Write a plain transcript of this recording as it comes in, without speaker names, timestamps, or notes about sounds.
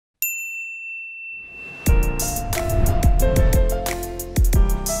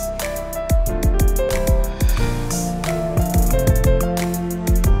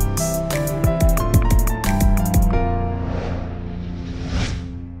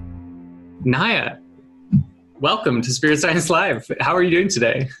Naia, welcome to Spirit Science Live. How are you doing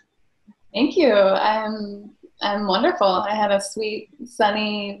today? Thank you. I'm wonderful. I had a sweet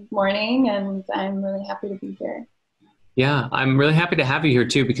sunny morning and I'm really happy to be here. Yeah, I'm really happy to have you here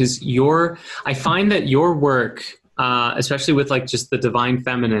too, because I find that your work, especially with like just the divine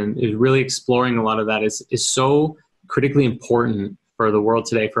feminine, is really exploring a lot of that is so critically important for the world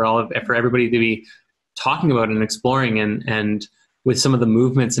today, for everybody to be talking about and exploring, and with some of the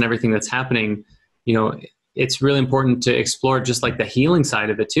movements and everything that's happening, it's really important to explore just like the healing side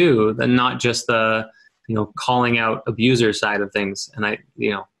of it too, and not just the, calling out abuser side of things. And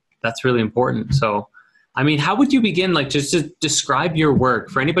that's really important. So, I mean, how would you begin, like, just to describe your work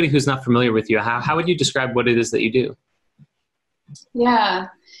for anybody who's not familiar with you? How would you describe what it is that you do? Yeah.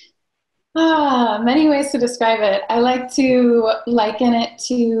 Many ways to describe it. I like to liken it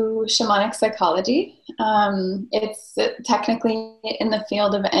to shamanic psychology. It's technically in the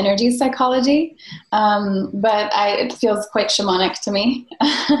field of energy psychology, but it feels quite shamanic to me.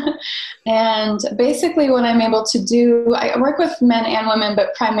 And basically what I'm able to do, I work with men and women,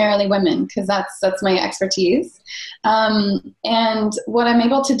 but primarily women, because that's my expertise. And what I'm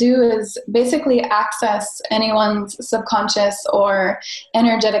able to do is basically access anyone's subconscious or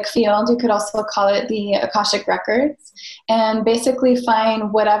energetic field. You could also call it the Akashic records, and basically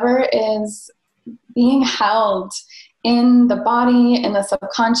find whatever is being held in the body, in the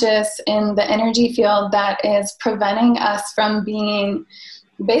subconscious, in the energy field that is preventing us from being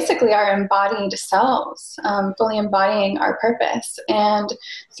basically our embodied selves, fully embodying our purpose. And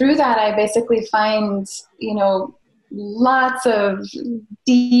through that, I basically find, lots of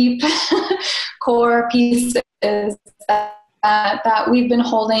deep core pieces that we've been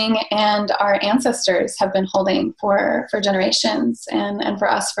holding and our ancestors have been holding for generations and for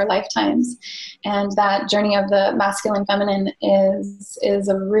us for lifetimes. And that journey of the masculine feminine is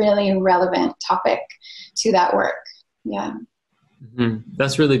a really relevant topic to that work. Yeah. Mm-hmm.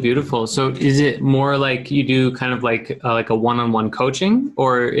 That's really beautiful. So is it more like you do kind of like a one-on-one coaching,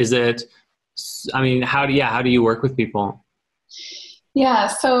 or is it, how do you work with people? Yeah,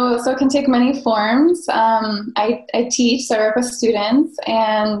 so it can take many forms. I teach, so I work with students,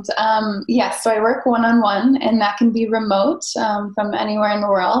 and so I work one-on-one, and that can be remote from anywhere in the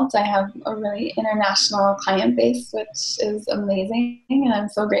world. I have a really international client base, which is amazing, and I'm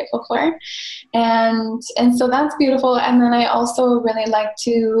so grateful for. And so that's beautiful. And then I also really like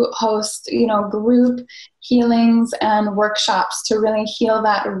to host, group healings and workshops to really heal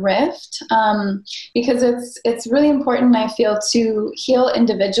that rift, because it's really important, I feel, to heal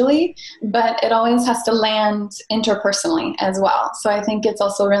individually, but it always has to land interpersonally as well. So I think it's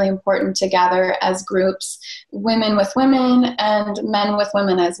also really important to gather as groups, women with women and men with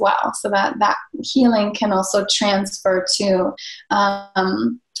women as well, so that healing can also transfer to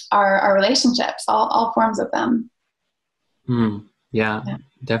our relationships, all forms of them. Yeah,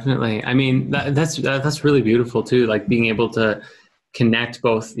 definitely. I mean, that's really beautiful too. Like being able to connect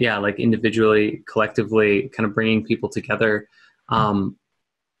both, like individually, collectively, kind of bringing people together.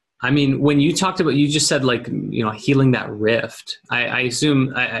 I mean, when you talked about, you just said like, healing that rift. I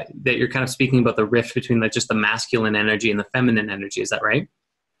assume that you're kind of speaking about the rift between like just the masculine energy and the feminine energy. Is that right?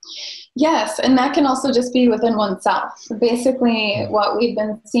 Yes, and that can also just be within oneself. Basically, what we've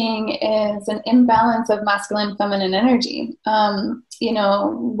been seeing is an imbalance of masculine and feminine energy,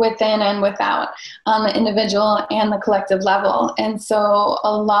 within and without, on the individual and the collective level. And so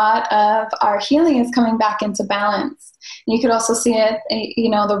a lot of our healing is coming back into balance. You could also see it,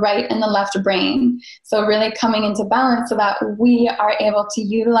 the right and the left brain. So really coming into balance so that we are able to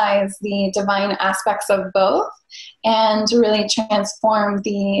utilize the divine aspects of both and really transform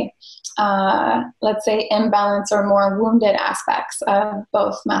the, let's say, imbalance or more wounded aspects of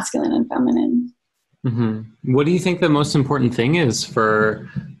both masculine and feminine. Mm-hmm. What do you think the most important thing is for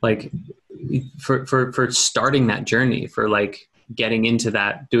starting that journey, for like getting into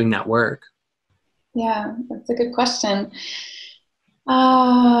that, doing that work? Yeah, that's a good question.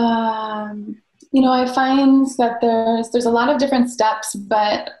 I find that there's a lot of different steps,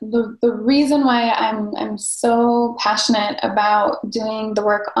 but the reason why I'm so passionate about doing the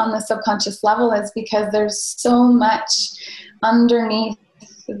work on the subconscious level is because there's so much underneath,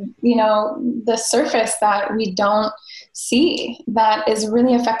 the surface that we don't see that is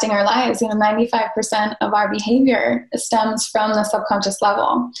really affecting our lives. 95% of our behavior stems from the subconscious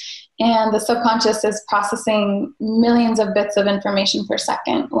level. And the subconscious is processing millions of bits of information per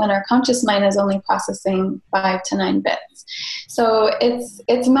second, when our conscious mind is only processing 5 to 9 bits. So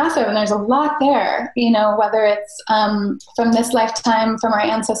it's massive, and there's a lot there, whether it's from this lifetime, from our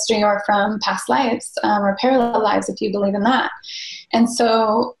ancestry, or from past lives, or parallel lives, if you believe in that. And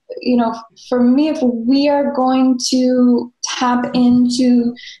so, for me, if we are going to tap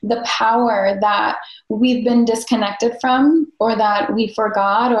into the power that we've been disconnected from, or that we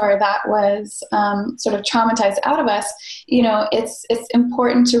forgot, or that was sort of traumatized out of us, it's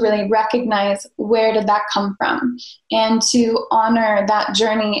important to really recognize, where did that come from, and to honor that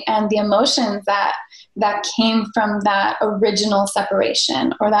journey and the emotions that came from that original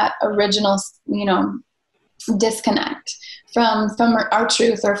separation, or that original, disconnect from our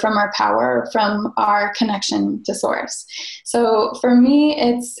truth, or from our power, or from our connection to source. So for me,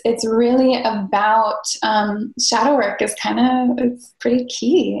 it's really about shadow work is it's pretty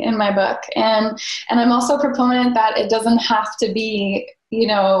key in my book, and I'm also a proponent that it doesn't have to be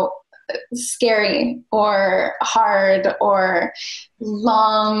scary or hard or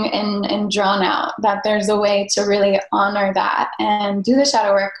long and drawn out, that there's a way to really honor that and do the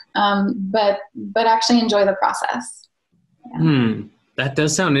shadow work, but actually enjoy the process. Yeah. That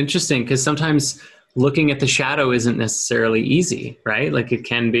does sound interesting, because sometimes looking at the shadow isn't necessarily easy, right? Like, it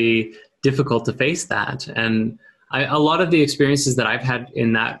can be difficult to face that. And a lot of the experiences that I've had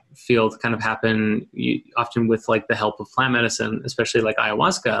in that field kind of happen often with like the help of plant medicine, especially like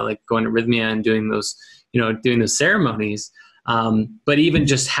ayahuasca, like going to Rhythmia and doing those ceremonies. But even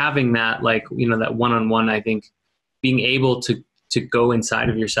just having that, like, that one-on-one, I think being able to go inside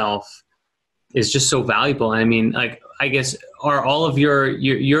of yourself is just so valuable. I mean, like, I guess, are all of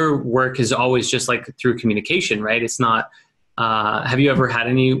your work is always just like through communication, right? It's not, have you ever had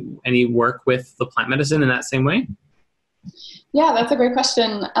any work with the plant medicine in that same way? Yeah, that's a great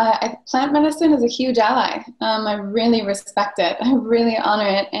question. Plant medicine is a huge ally. I really respect it. I really honor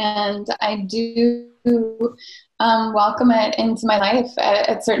it. And I do welcome it into my life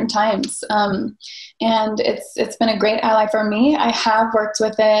at certain times. And it's been a great ally for me. I have worked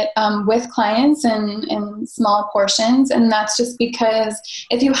with it with clients in small portions. And that's just because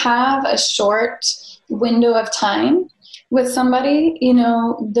if you have a short window of time with somebody,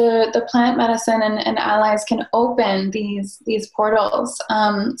 the plant medicine and allies can open these portals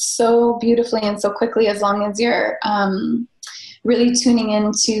so beautifully and so quickly, as long as you're really tuning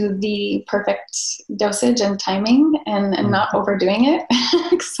into the perfect dosage and timing and not overdoing it.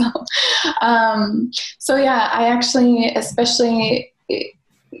 So yeah, I actually, especially,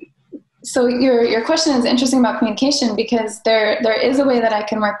 so your question is interesting about communication, because there is a way that I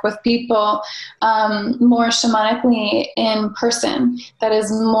can work with people more shamanically in person, that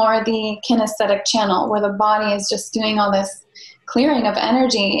is more the kinesthetic channel, where the body is just doing all this clearing of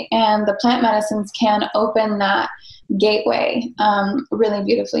energy, and the plant medicines can open that gateway really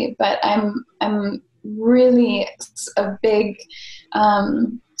beautifully. But I'm really a big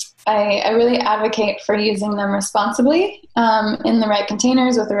I really advocate for using them responsibly, in the right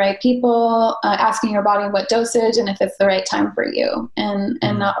containers with the right people, asking your body what dosage and if it's the right time for you, and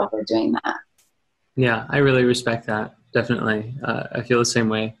not overdoing that. Yeah, I really respect that. Definitely. I feel the same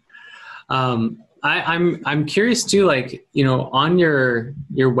way. I'm curious too, like, on your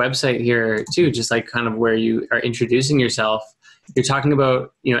website here too, just like kind of where you are introducing yourself, you're talking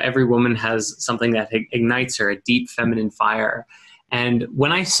about, every woman has something that ignites her, a deep feminine fire. And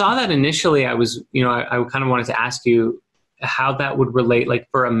when I saw that initially, I was, I kind of wanted to ask you how that would relate, like,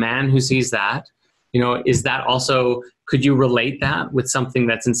 for a man who sees that, is that also, could you relate that with something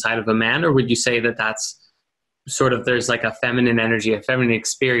that's inside of a man? Or would you say that that's sort of, there's like a feminine energy, a feminine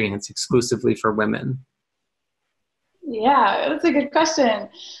experience exclusively for women? Yeah, that's a good question.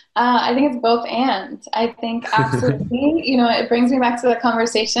 I think it's both and. I think absolutely, it brings me back to the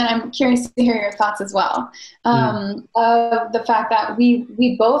conversation. I'm curious to hear your thoughts as well, of the fact that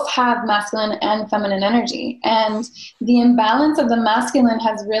we both have masculine and feminine energy. And the imbalance of the masculine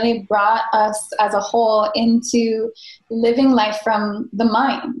has really brought us as a whole into living life from the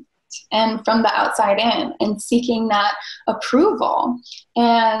mind and from the outside in, and seeking that approval,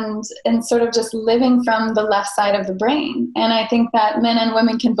 and sort of just living from the left side of the brain. And I think that men and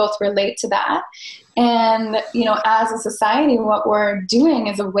women can both relate to that. And, as a society, what we're doing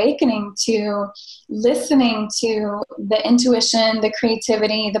is awakening to listening to the intuition, the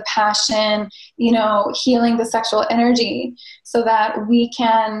creativity, the passion, healing the sexual energy, so that we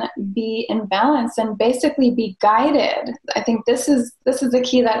can be in balance and basically be guided. I think this is the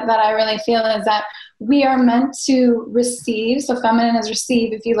key that I really feel, is that we are meant to receive. So feminine is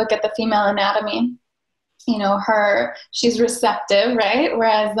receive. If you look at the female anatomy, she's receptive, right?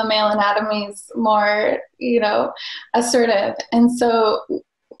 Whereas the male anatomy is more, assertive. And so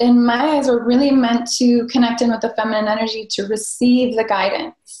in my eyes, we're really meant to connect in with the feminine energy to receive the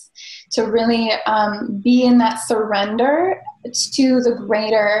guidance, to really be in that surrender to the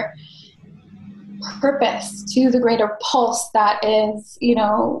greater purpose, to the greater pulse that is,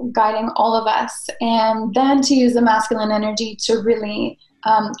 guiding all of us. And then to use the masculine energy to really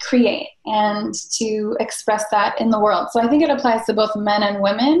create and to express that in the world. So I think it applies to both men and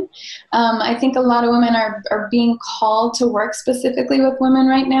women. I think a lot of women are being called to work specifically with women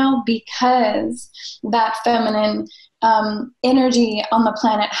right now because that feminine energy on the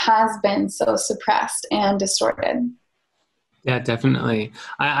planet has been so suppressed and distorted. Yeah, definitely.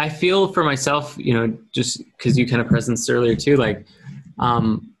 I feel for myself, just because you kind of presenced earlier too, like,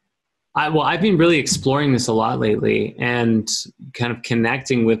 I've been really exploring this a lot lately and kind of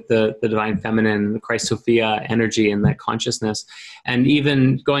connecting with the divine feminine, the Christ Sophia energy and that consciousness. And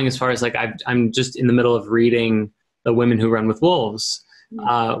even going as far as like, I'm just in the middle of reading The Women Who Run with Wolves,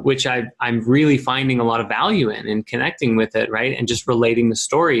 which I'm really finding a lot of value in and connecting with it, right? And just relating the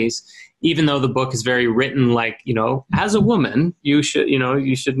stories, even though the book is very written like, as a woman, you should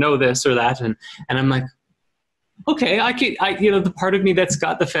know this or that. And I'm like, okay, the part of me that's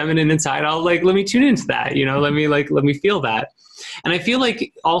got the feminine inside, let me tune into that, let me feel that. And I feel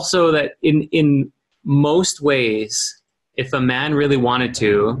like also that in most ways, if a man really wanted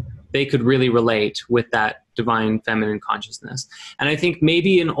to, they could really relate with that divine feminine consciousness. And I think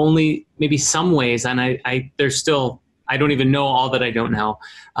maybe in maybe some ways, and there's still, I don't even know all that I don't know.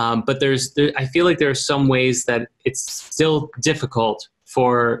 But I feel like there are some ways that it's still difficult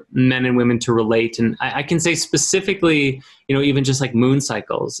for men and women to relate. And I can say specifically, even just like moon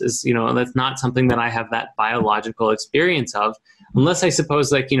cycles is, that's not something that I have that biological experience of, unless I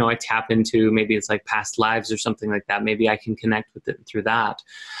suppose like, I tap into, maybe it's like past lives or something like that. Maybe I can connect with it through that.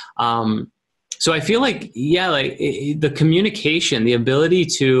 So I feel like, the communication, the ability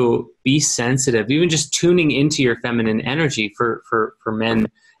to be sensitive, even just tuning into your feminine energy for men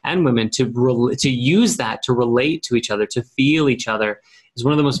and women to use that to relate to each other, to feel each other, is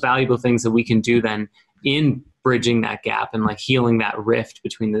one of the most valuable things that we can do then in bridging that gap and like healing that rift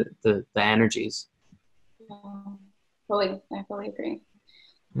between the energies. I fully agree.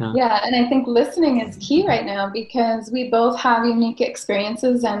 Yeah, and I think listening is key right now because we both have unique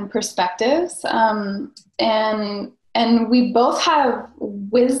experiences and perspectives, and we both have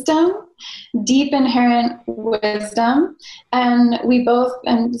wisdom, deep inherent wisdom, and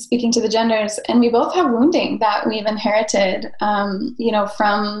speaking to the genders, and we both have wounding that we've inherited,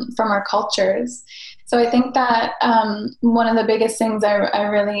 from our cultures. So I think that one of the biggest things I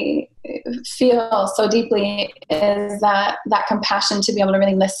really feel so deeply is that compassion to be able to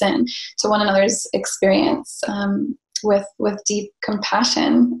really listen to one another's experience with deep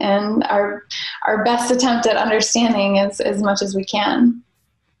compassion, and our best attempt at understanding as much as we can.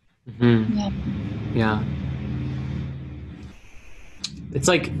 Mm-hmm. Yeah. It's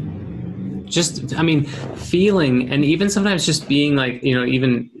like feeling, and even sometimes just being like,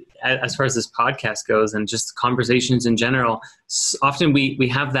 even as far as this podcast goes and just conversations in general, often we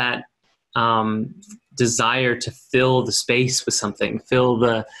have that desire to fill the space with something,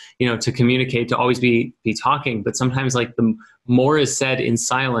 to communicate, to always be talking. But sometimes like the more is said in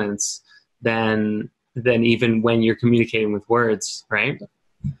silence than even when you're communicating with words, right?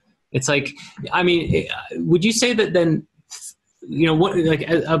 It's like, would you say that then, what, like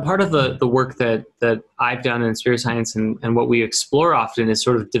a part of the work that I've done in spirit science and what we explore often is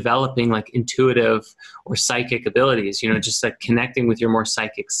sort of developing like intuitive or psychic abilities, just like connecting with your more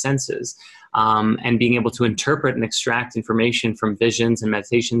psychic senses, and being able to interpret and extract information from visions and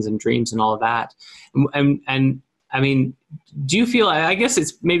meditations and dreams and all of that. And do you feel, I guess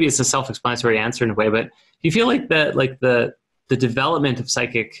it's a self-explanatory answer in a way, but do you feel like the development of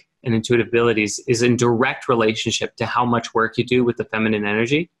psychic and intuitive abilities is in direct relationship to how much work you do with the feminine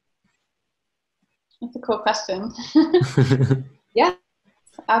energy? That's a cool question. Yeah,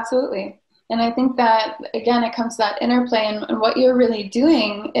 absolutely. And I think that, again, it comes to that interplay and what you're really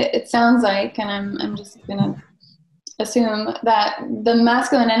doing. It sounds like, and I'm just going to assume that the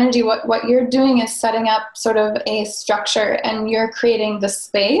masculine energy, what you're doing is setting up sort of a structure, and you're creating the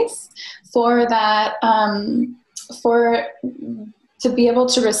space for that, to be able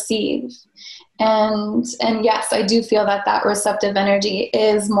to receive. And yes, I do feel that that receptive energy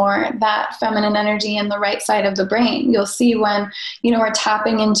is more that feminine energy in the right side of the brain. You'll see when, we're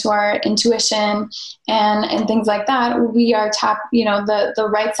tapping into our intuition and things like that, we are the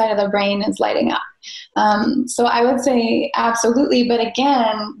right side of the brain is lighting up. So I would say absolutely. But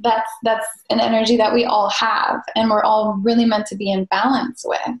again, that's an energy that we all have and we're all really meant to be in balance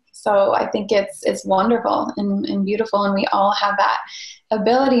with. So I think it's wonderful and beautiful, and we all have that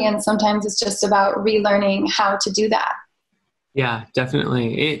ability. And sometimes it's just about relearning how to do that. Yeah,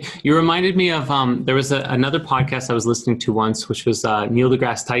 definitely. You reminded me of, there was another podcast I was listening to once, which was Neil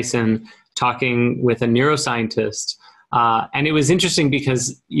deGrasse Tyson talking with a neuroscientist. And it was interesting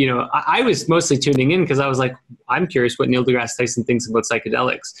because, I was mostly tuning in because I was like, I'm curious what Neil deGrasse Tyson thinks about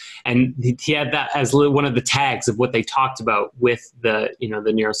psychedelics. And he had that as one of the tags of what they talked about with the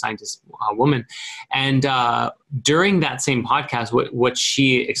neuroscientist woman. And during that same podcast, what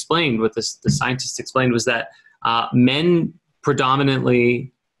she explained, what the scientist explained, was that men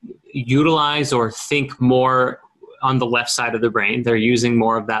predominantly utilize or think more on the left side of the brain. They're using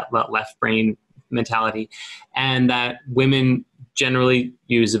more of that left brain mentality, and that women generally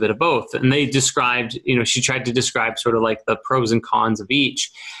use a bit of both. And they described, she tried to describe sort of like the pros and cons of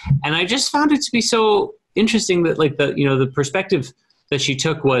each. And I just found it to be so interesting that like the perspective that she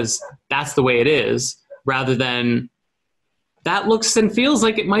took was that's the way it is, rather than that looks and feels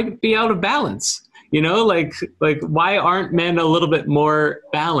like it might be out of balance. Like why aren't men a little bit more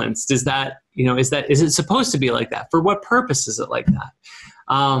balanced? Is it supposed to be like that? For what purpose is it like that?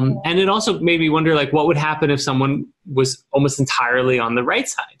 And it also made me wonder, like, what would happen if someone was almost entirely on the right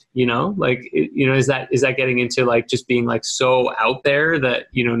side? Is that getting into like just being like so out there that,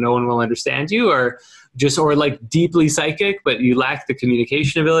 no one will understand you, or like deeply psychic, but you lack the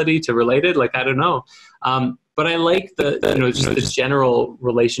communication ability to relate it? Like, I don't know. But I like just the general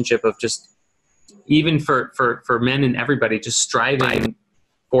relationship of just, even for men and everybody, just striving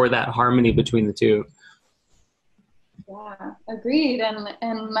for that harmony between the two. Yeah, agreed.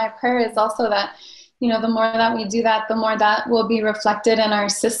 And my prayer is also that, the more that we do that, the more that will be reflected in our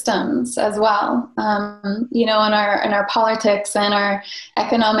systems as well. In our politics and our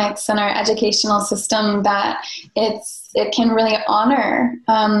economics and our educational system, that it can really honor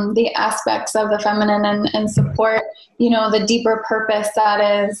the aspects of the feminine and support, the deeper purpose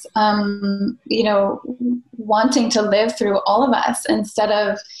that is, wanting to live through all of us, instead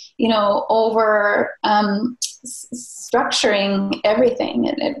of, over structuring everything.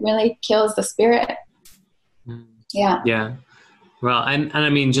 It really kills the spirit. Yeah. Yeah. Well, and I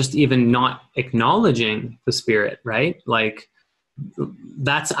mean, just even not acknowledging the spirit, right? Like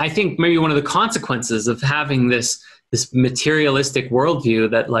that's, I think, maybe one of the consequences of having this materialistic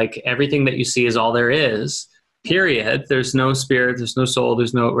worldview, that like everything that you see is all there is, period. There's no spirit, there's no soul,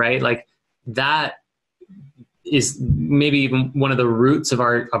 there's no, right? Like that is maybe even one of the roots of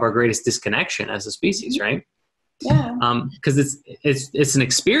our greatest disconnection as a species, right? Yeah. Because it's an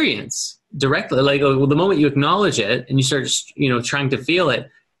experience directly. Like the moment you acknowledge it and you start, trying to feel it,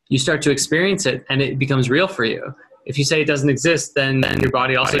 you start to experience it, and it becomes real for you. If you say it doesn't exist, then your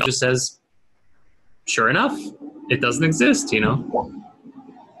body also just says, sure enough, it doesn't exist,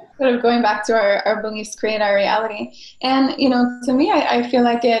 Sort of going back to our beliefs create our reality. And, to me, I feel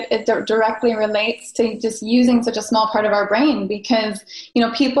like it directly relates to just using such a small part of our brain, because,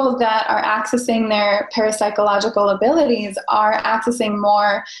 people that are accessing their parapsychological abilities are accessing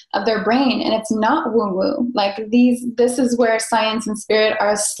more of their brain, and it's not woo-woo. Like this is where science and spirit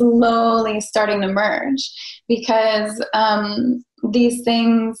are slowly starting to merge, because, these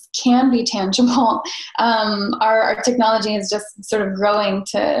things can be tangible. Our technology is just sort of growing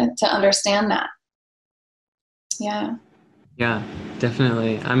to understand that. Yeah. Yeah,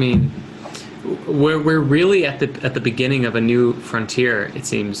 definitely. I mean, we're really at the beginning of a new frontier, it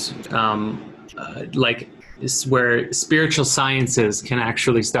seems. Like it's where spiritual sciences can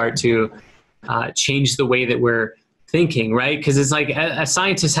actually start to change the way that we're thinking, right? Because it's like, as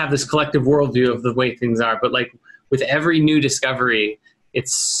scientists have this collective worldview of the way things are, but like with every new discovery,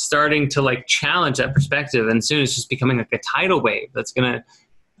 it's starting to like challenge that perspective, and soon it's just becoming like a tidal wave that's gonna,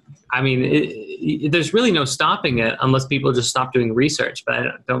 I mean, there's really no stopping it unless people just stop doing research,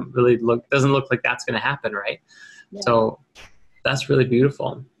 but doesn't look like that's gonna happen, right? Yeah. So that's really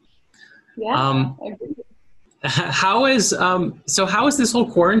beautiful. Yeah, I agree. How is this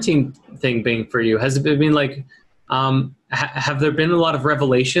whole quarantine thing being for you? Has it been like, have there been a lot of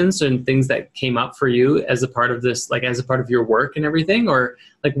revelations and things that came up for you as a part of this, like as a part of your work and everything? Or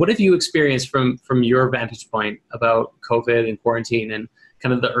like, what have you experienced from your vantage point about COVID and quarantine and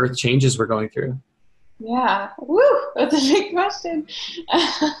kind of the earth changes we're going through? Yeah. Woo! That's a big question.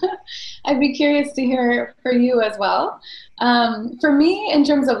 I'd be curious to hear for you as well. For me, in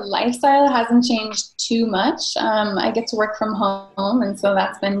terms of lifestyle, it hasn't changed too much. I get to work from home, and so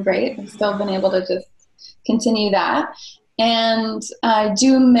that's been great. I've still been able to just continue that. And I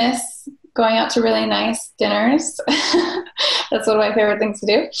do miss going out to really nice dinners. That's one of my favorite things to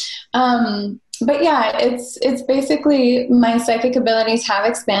do. But yeah, it's basically my psychic abilities have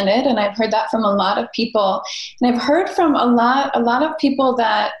expanded, and I've heard that from a lot of people. And I've heard from a lot of people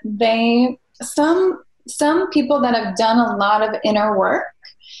that some people that have done a lot of inner work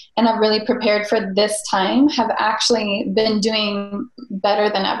and have really prepared for this time have actually been doing better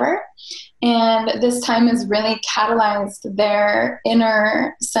than ever. And this time has really catalyzed their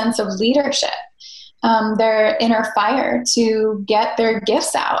inner sense of leadership, their inner fire to get their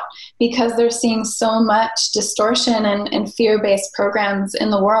gifts out, because they're seeing so much distortion and fear-based programs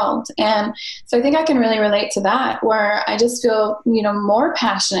in the world. And so I think I can really relate to that, where I just feel, more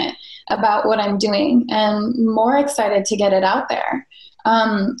passionate about what I'm doing and more excited to get it out there.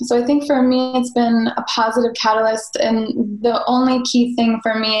 So I think for me, it's been a positive catalyst. And the only key thing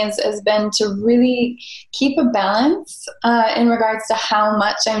for me has been to really keep a balance in regards to how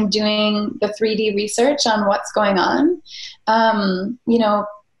much I'm doing the 3D research on what's going on.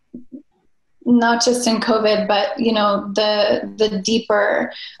 Not just in COVID, but, the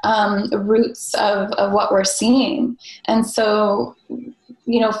deeper roots of what we're seeing. And so,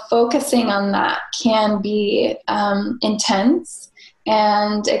 focusing on that can be intense.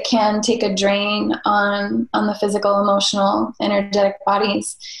 And it can take a drain on the physical, emotional, energetic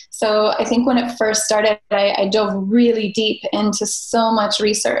bodies. So I think when it first started, I dove really deep into so much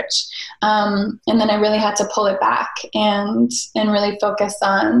research. And then I really had to pull it back and really focus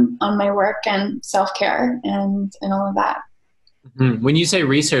on my work and self-care and all of that. Mm-hmm. When you say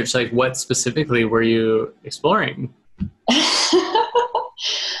research, like what specifically were you exploring?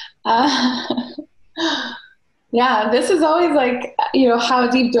 Yeah, this is always like, how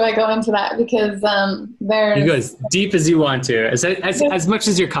deep do I go into that? Because there's... You go as deep as you want to, as much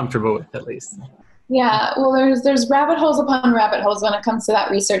as you're comfortable with, at least. Yeah, well, there's rabbit holes upon rabbit holes when it comes to that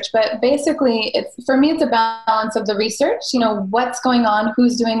research. But basically, for me, it's a balance of the research, what's going on,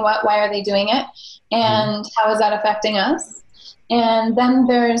 who's doing what, why are they doing it, and how is that affecting us? And then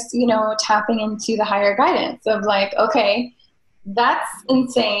there's, tapping into the higher guidance of like, okay, that's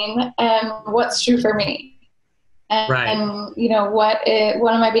insane, and what's true for me? And, right. What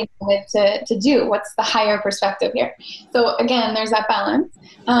am I being told to do? What's the higher perspective here? So again, there's that balance.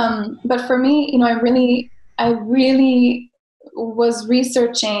 But for me, I really was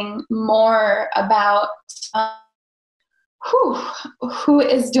researching more about who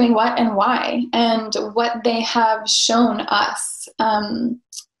is doing what and why, and what they have shown us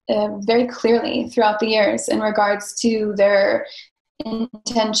very clearly throughout the years in regards to their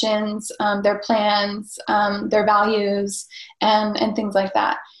intentions, their plans, their values, and things like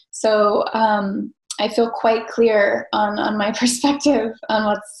that. So I feel quite clear on my perspective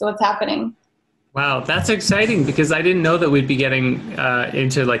on what's happening. Wow, that's exciting, because I didn't know that we'd be getting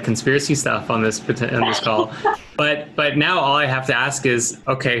into like conspiracy stuff on this call. But now all I have to ask is,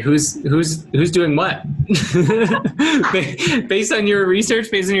 okay, who's doing what? Based on your research,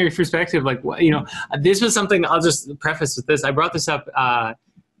 based on your perspective, like this was something. I'll just preface with this. I brought this up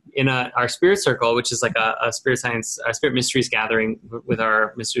in our spirit circle, which is like a spirit science, a spirit mysteries gathering with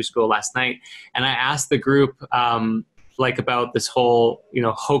our mystery school last night, and I asked the group like about this whole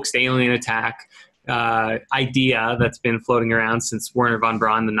hoaxed alien attack idea that's been floating around since Werner von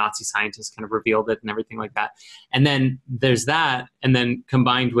Braun, the Nazi scientist, kind of revealed it and everything like that. And then there's that, and then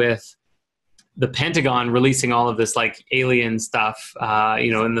combined with the Pentagon releasing all of this like alien stuff,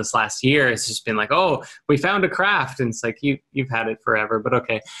 in this last year, it's just been like, oh, we found a craft, and it's like you've had it forever, but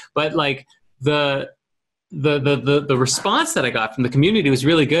okay. But like the response that I got from the community was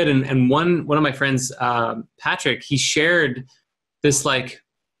really good, and one of my friends, Patrick, he shared this like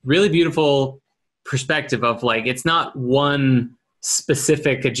really beautiful perspective of like, it's not one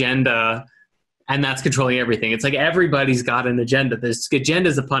specific agenda and that's controlling everything. It's like everybody's got an agenda. There's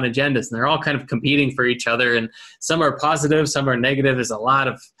agendas upon agendas, and they're all kind of competing for each other, and some are positive, some are negative. There's a lot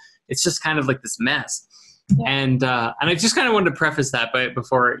of, it's just kind of like this mess. Yeah. And I just kind of wanted to preface that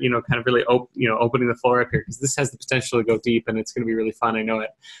before kind of really opening the floor up here, because this has the potential to go deep, and it's going to be really fun. I know it.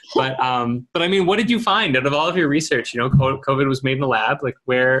 But I mean, what did you find out of all of your research? COVID was made in the did like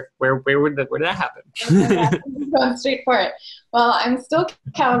where did that happen? Going straight for it. Well, I'm still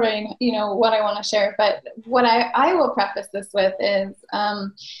calibrating what I want to share, but what I will preface this with is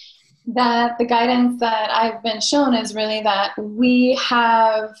that the guidance that I've been shown is really that we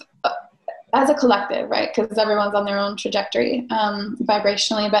have as a collective, right? Because everyone's on their own trajectory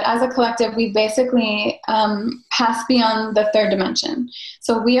vibrationally. But as a collective, we basically pass beyond the third dimension.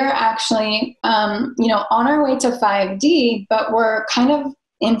 So we are actually, you know, on our way to 5D, but we're kind of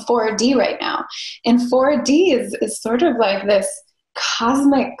in 4D right now. And 4D is sort of like this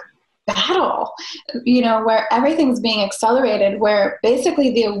cosmic battle, you know, where everything's being accelerated, where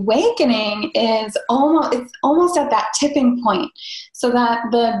basically the awakening is almost at that tipping point, so that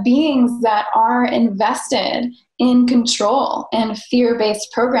the beings that are invested in control and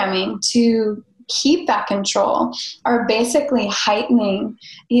fear-based programming to keep that control are basically heightening,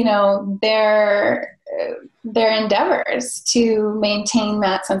 you know, their endeavors to maintain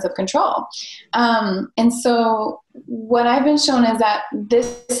that sense of control. And so what I've been shown is that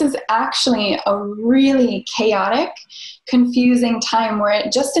this is actually a really chaotic, confusing time where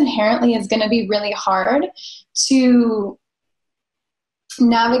it just inherently is going to be really hard to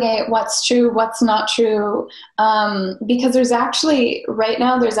navigate what's true, what's not true, because there's actually, right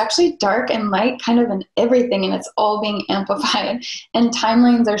now, there's actually dark and light kind of in everything, and it's all being amplified, and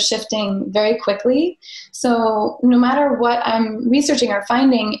timelines are shifting very quickly. So no matter what I'm researching or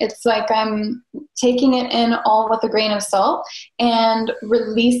finding, it's like I'm taking it in all with a grain of salt and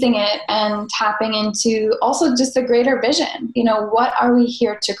releasing it and tapping into also just a greater vision. You know, what are we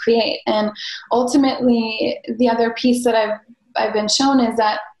here to create? And ultimately, the other piece that I've been shown is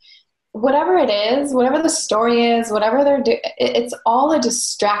that whatever it is, whatever the story is, whatever they're doing, it's all a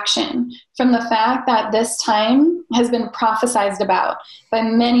distraction from the fact that this time has been prophesized about by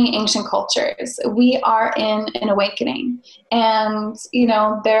many ancient cultures. We are in an awakening, and, you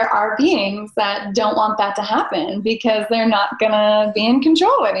know, there are beings that don't want that to happen because they're not going to be in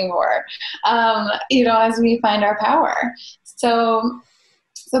control anymore, you know, as we find our power. So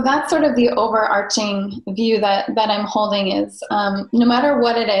that's sort of the overarching view that I'm holding is, no matter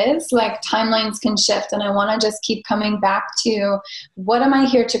what it is, like, timelines can shift. And I want to just keep coming back to, what am I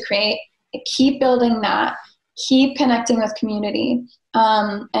here to create? Keep building that, keep connecting with community,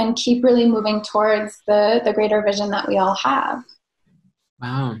 and keep really moving towards the greater vision that we all have.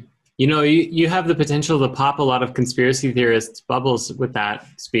 Wow. You know, you have the potential to pop a lot of conspiracy theorists' bubbles with that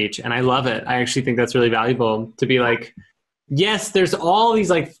speech. And I love it. I actually think that's really valuable to be like, yes, there's all these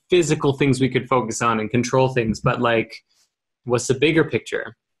like physical things we could focus on and control things, but like, what's the bigger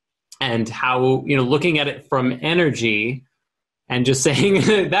picture? And how, you know, looking at it from energy and just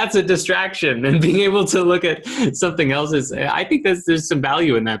saying that's a distraction, and being able to look at something else is, I think there's some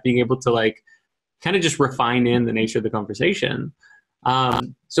value in that, being able to like kind of just refine in the nature of the conversation.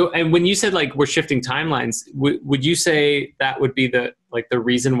 So, and when you said like we're shifting timelines, would you say that would be the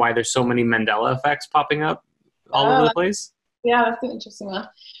reason why there's so many Mandela effects popping up all over the place? Yeah, that's an interesting one.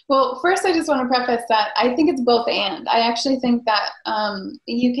 Well, first, I just want to preface that I think it's both and. I actually think that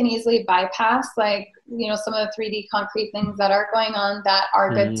you can easily bypass, like, you know, some of the 3D concrete things that are going on that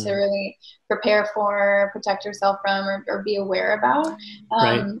are good to really prepare for, protect yourself from, or be aware about.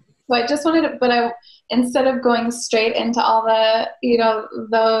 Right. So I just wanted to, instead of going straight into all the, you know,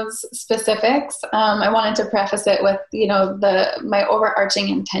 those specifics, I wanted to preface it with, you know, my overarching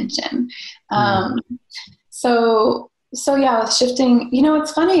intention. So yeah, with shifting, you know,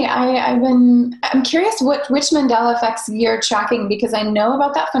 it's funny. I'm curious which Mandela effects you're tracking, because I know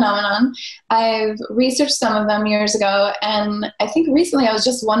about that phenomenon. I've researched some of them years ago, and I think recently I was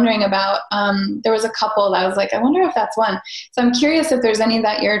just wondering about. There was a couple that I was like, I wonder if that's one. So I'm curious if there's any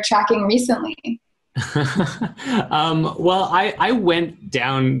that you're tracking recently. Well, I went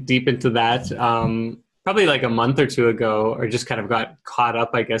down deep into that. Probably like a month or two ago, or just kind of got caught up,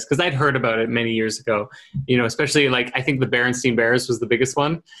 I guess, because I'd heard about it many years ago, you know, especially like, I think the Berenstein Bears was the biggest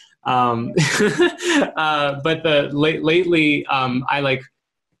one. But lately, it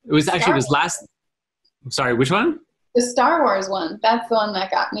was last, sorry, which one? The Star Wars one. That's the one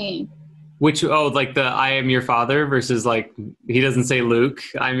that got me. Like the I am your father versus, like, he doesn't say Luke,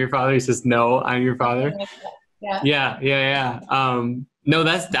 I'm your father. He says, no, I'm your father. Yeah. No,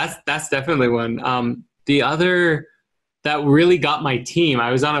 that's definitely one. The other that really got my team,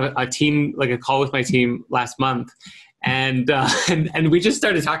 I was on a team, like a call with my team last month, and we just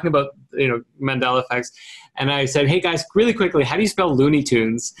started talking about, you know, Mandela effects. And I said, hey guys, really quickly, how do you spell Looney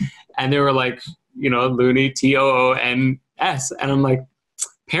Tunes? And they were like, you know, Looney, Toons. And I'm like,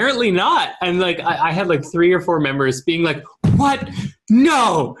 apparently not. And like, I had like 3 or 4 members being like, what?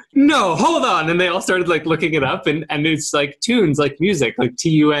 No, hold on. And they all started like looking it up, and it's like tunes, like music, like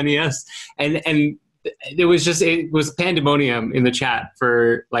TUNES. And it was pandemonium in the chat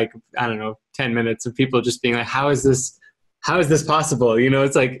for like, I don't know, 10 minutes of people just being like, how is this how is this possible? You know,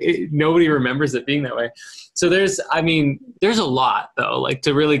 it's like nobody remembers it being that way. So there's a lot though, like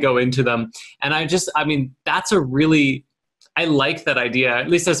to really go into them. And that's I like that idea, at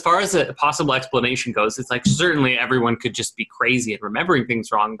least as far as a possible explanation goes. It's like certainly everyone could just be crazy and remembering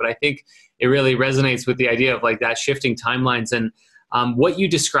things wrong, but I think it really resonates with the idea of like that shifting timelines and what you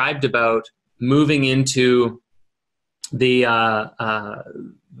described about moving into the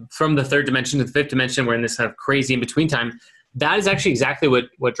from the third dimension to the fifth dimension. We're in this kind of crazy in between time. That is actually exactly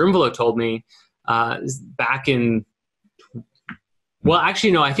what Drumvalo told me back in. Well,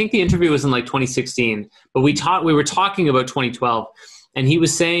 actually, no. I think the interview was in like 2016, but we were talking about 2012, and he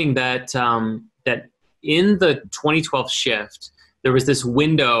was saying that that in the 2012 shift, there was this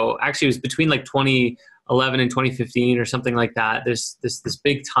window. Actually, it was between like 2011 and 2015 or something like that. There's this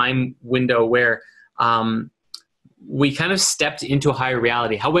big time window where we kind of stepped into a higher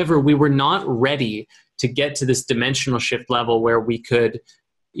reality. However, we were not ready to get to this dimensional shift level where we could,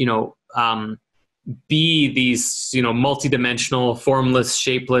 be these, multidimensional, formless,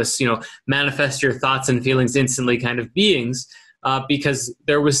 shapeless, manifest your thoughts and feelings instantly kind of beings, because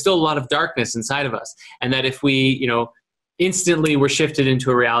there was still a lot of darkness inside of us. And that if we, instantly were shifted into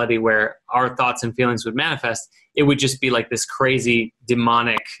a reality where our thoughts and feelings would manifest, it would just be like this crazy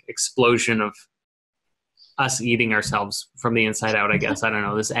demonic explosion of us eating ourselves from the inside out, I guess. I don't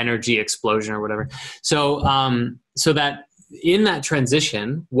know, this energy explosion or whatever. So, so that in that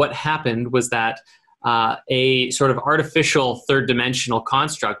transition, what happened was that a sort of artificial third dimensional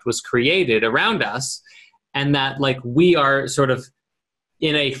construct was created around us, and that like we are sort of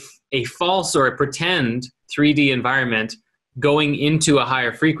in a false or a pretend 3D environment going into a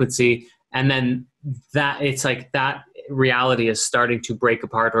higher frequency, and then that it's like that reality is starting to break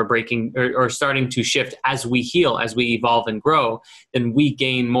apart or breaking or starting to shift as we heal, as we evolve and grow. Then we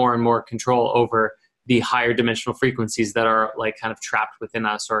gain more and more control over the higher dimensional frequencies that are like kind of trapped within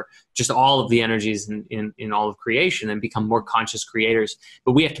us, or just all of the energies in all of creation, and become more conscious creators.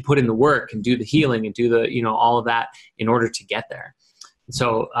 But we have to put in the work and do the healing and do the, all of that in order to get there.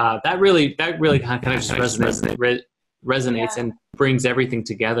 So that really kind of just resonates and brings everything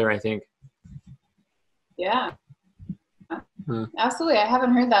together, I think. Yeah. Absolutely. I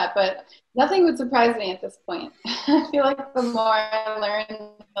haven't heard that, but nothing would surprise me at this point. I feel like the more I learn,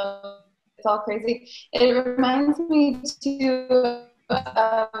 it's all crazy. It reminds me too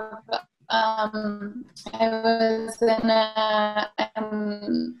of I was in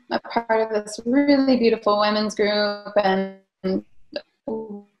a part of this really beautiful women's group, and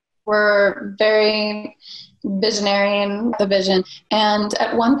we're very visionary in the vision. And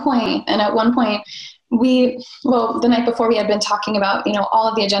at one point, the night before we had been talking about, all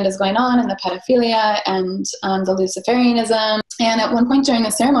of the agendas going on and the pedophilia and the Luciferianism. And at one point during the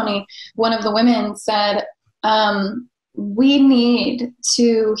ceremony, one of the women said, we need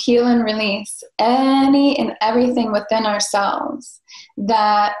to heal and release any and everything within ourselves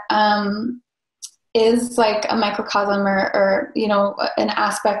that is like a microcosm or an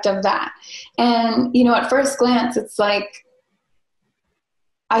aspect of that. And, at first glance, it's like,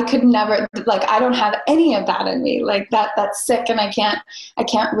 I could never, like, I don't have any of that in me. Like that's sick, and I can't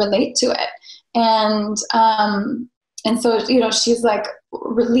relate to it. And so, she's like,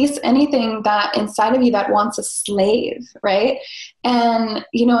 release anything that inside of you that wants a slave. Right. And,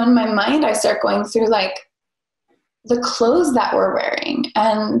 in my mind, I start going through like the clothes that we're wearing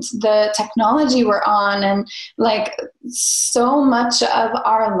and the technology we're on, and like so much of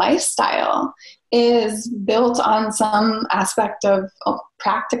our lifestyle is built on some aspect of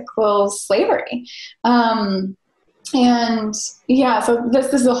practical slavery. And yeah, so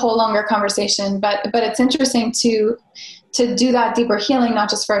this is a whole longer conversation, but it's interesting to do that deeper healing, not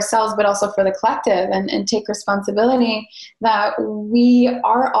just for ourselves, but also for the collective, and take responsibility that we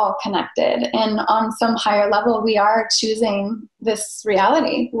are all connected. And on some higher level, we are choosing this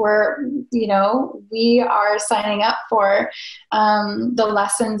reality where, we are signing up for the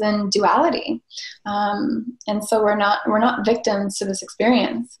lessons in duality. And so we're not victims to this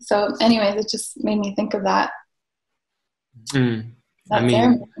experience. So anyways, it just made me think of that.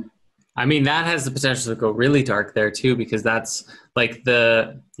 I mean, that has the potential to go really dark there too, because that's like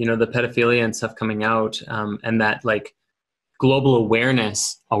the pedophilia and stuff coming out, and that like global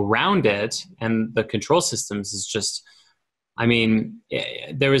awareness around it and the control systems is just, I mean,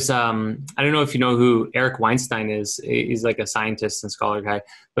 there was, I don't know if you know who Eric Weinstein is. He's like a scientist and scholar guy,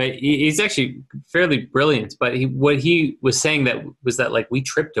 but he's actually fairly brilliant. But what he was saying was that like we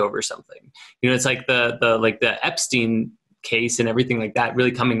tripped over something. It's like the Epstein case and everything like that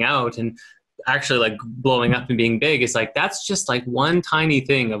really coming out and actually like blowing up and being big. It's like, that's just like one tiny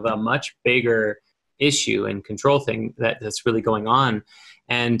thing of a much bigger issue and control thing that's really going on.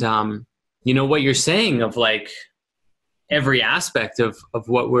 And, what you're saying of like every aspect of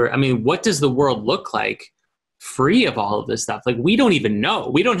what what does the world look like free of all of this stuff? Like, we don't even know.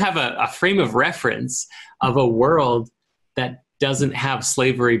 We don't have a frame of reference of a world that doesn't have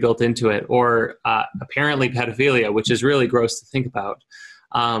slavery built into it, or apparently pedophilia, which is really gross to think about.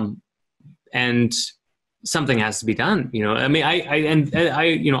 And something has to be done.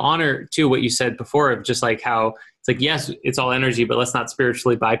 I honor too what you said before of just like how it's like, yes, it's all energy, but let's not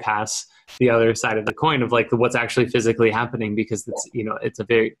spiritually bypass the other side of the coin of like what's actually physically happening, because it's a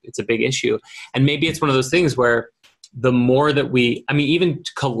big issue. And maybe it's one of those things where the more that we, even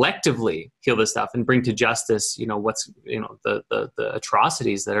collectively heal this stuff and bring to justice, the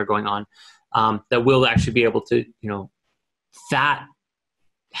atrocities that are going on, that we'll actually be able to, that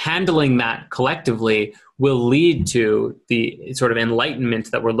handling that collectively will lead to the sort of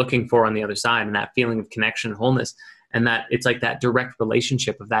enlightenment that we're looking for on the other side, and that feeling of connection and wholeness. And that it's like that direct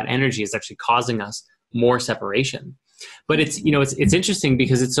relationship of that energy is actually causing us more separation. But it's interesting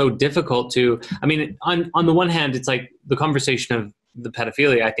because it's so difficult to, on the one hand, it's like the conversation of the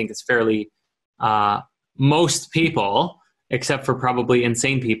pedophilia, I think is fairly, most people, except for probably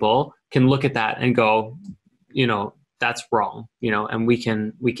insane people, can look at that and go, that's wrong, and we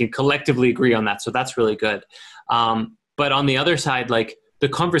can collectively agree on that. So that's really good. But on the other side, like the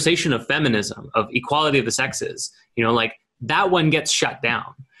conversation of feminism, of equality of the sexes, like that one gets shut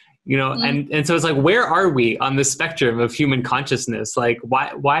down, mm-hmm. and so it's like, where are we on the spectrum of human consciousness? Like,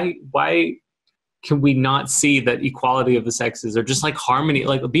 why can we not see that equality of the sexes, or just like harmony,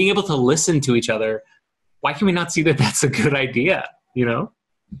 like being able to listen to each other? Why can we not see that that's a good idea? Yeah,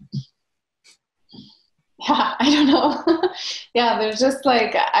 I don't know. Yeah, there's just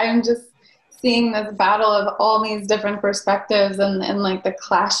like, I'm just seeing this battle of all these different perspectives and like the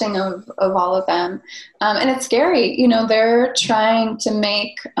clashing of all of them. And it's scary. They're trying to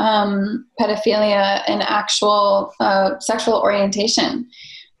make pedophilia an actual sexual orientation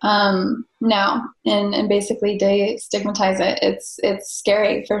now, and basically destigmatize it. It's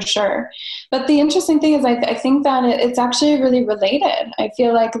scary for sure. But the interesting thing is I think that it's actually really related. I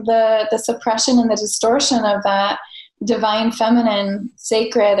feel like the suppression and the distortion of that divine feminine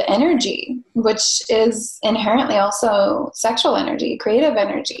sacred energy, which is inherently also sexual energy, creative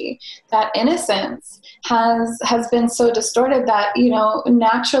energy, that innocence has been so distorted that,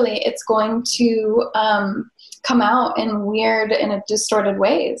 naturally it's going to come out in weird and distorted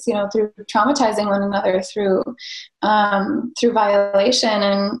ways, through traumatizing one another, through violation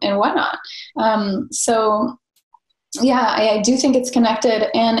and whatnot. So yeah, I do think it's connected.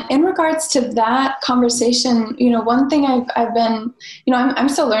 And in regards to that conversation, one thing I've been, I'm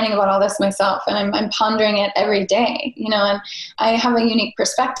still learning about all this myself, and I'm pondering it every day, and I have a unique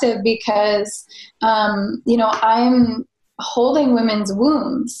perspective because, I'm holding women's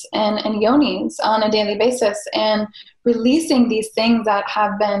wombs and yonis on a daily basis and releasing these things that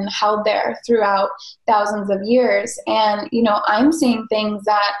have been held there throughout thousands of years. And, I'm seeing things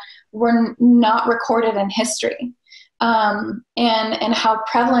that were not recorded in history. And how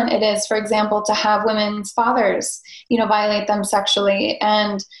prevalent it is, for example, to have women's fathers, violate them sexually,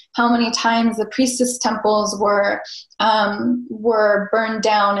 and how many times the priestess temples were burned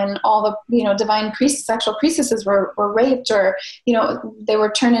down, and all the, divine sexual priestesses were raped, or, they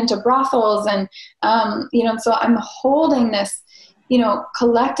were turned into brothels. And, so I'm holding this,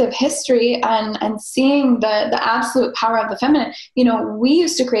 collective history and seeing the absolute power of the feminine. We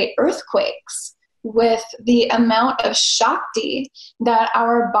used to create earthquakes with the amount of Shakti that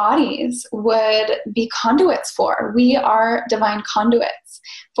our bodies would be conduits for. We are divine conduits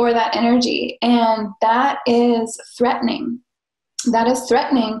for that energy. And that is threatening. That is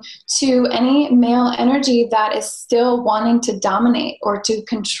threatening to any male energy that is still wanting to dominate or to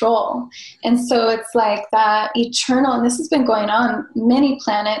control. And so it's like that eternal, and this has been going on many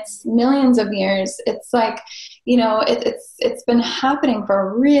planets, millions of years. It's like, it's been happening for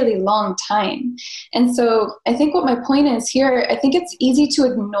a really long time. And so I think what my point is here, I think it's easy to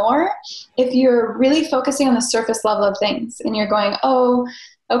ignore if you're really focusing on the surface level of things, and you're going, oh,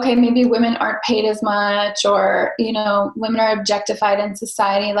 okay, maybe women aren't paid as much, or, women are objectified in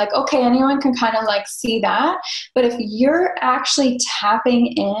society. Like, okay, anyone can kind of like see that. But if you're actually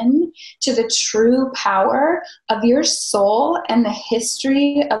tapping in to the true power of your soul and the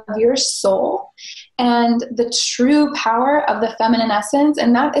history of your soul, and the true power of the feminine essence,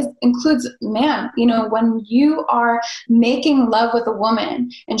 and that includes man, when you are making love with a woman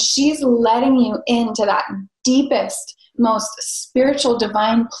and she's letting you into that deepest, most spiritual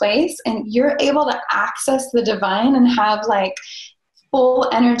divine place, and you're able to access the divine and have like full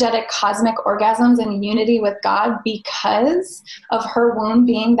energetic cosmic orgasms and unity with God because of her womb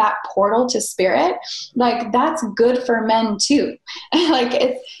being that portal to spirit, like that's good for men too. Like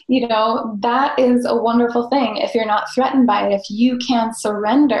it's, you know, that is a wonderful thing if you're not threatened by it, if you can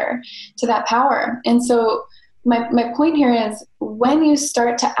surrender to that power. And so my point here is when you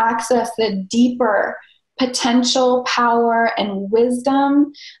start to access the deeper potential, power, and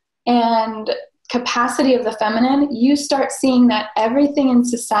wisdom and capacity of the feminine, you start seeing that everything in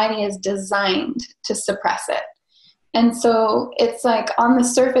society is designed to suppress it. And so it's like on the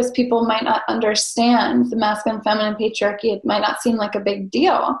surface, people might not understand the masculine, feminine patriarchy. It might not seem like a big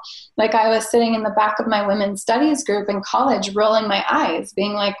deal. Like I was sitting in the back of my women's studies group in college, rolling my eyes,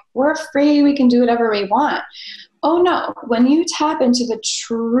 being like, we're free, we can do whatever we want. Oh no, when you tap into the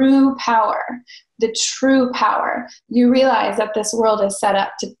true power, you realize that this world is set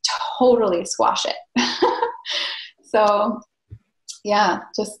up to totally squash it. So yeah,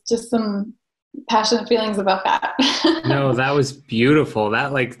 just some passionate feelings about that. No, that was beautiful.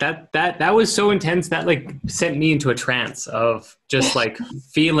 That like that was so intense that like sent me into a trance of just like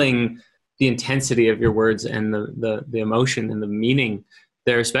feeling the intensity of your words and the emotion and the meaning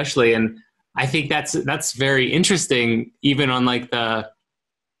there especially. And I think that's very interesting, even on like the,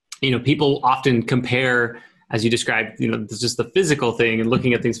 you know, people often compare, as you described, you know, just the physical thing and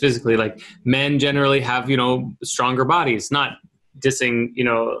looking at things physically, like men generally have, you know, stronger bodies, not dissing, you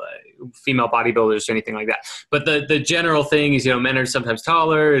know, female bodybuilders or anything like that. But the general thing is, you know, men are sometimes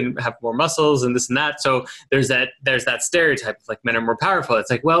taller and have more muscles and this and that. So there's that stereotype of like men are more powerful. It's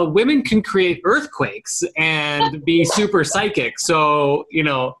like, well, women can create earthquakes and be super psychic. So, you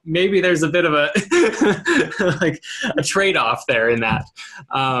know, maybe there's a bit of a like a trade-off there in that.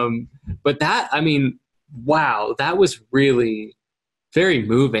 But that, I mean, wow, that was really very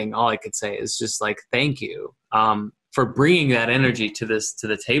moving. All I could say is just like, thank you. For bringing that energy to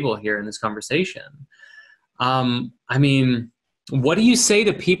the table here in this conversation. I mean, what do you say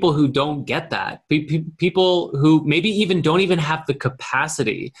to people who don't get that? People who maybe even don't even have the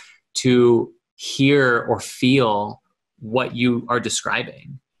capacity to hear or feel what you are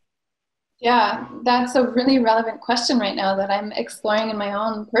describing? Yeah, that's a really relevant question right now that I'm exploring in my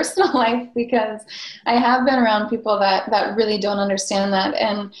own personal life, because I have been around people that really don't understand that.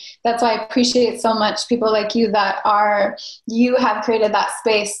 And that's why I appreciate so much people like you you have created that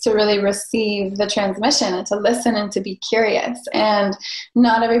space to really receive the transmission and to listen and to be curious. And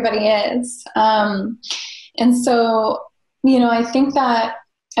not everybody is. And so, you know, I think that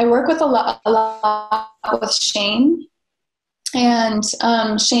I work with a lot with shame. And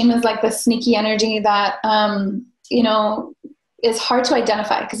shame is like the sneaky energy that, you know, is hard to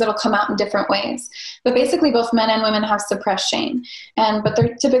identify because it'll come out in different ways. But basically both men and women have suppressed shame, but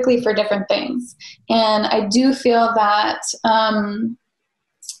they're typically for different things. And I do feel that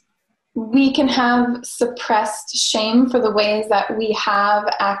we can have suppressed shame for the ways that we have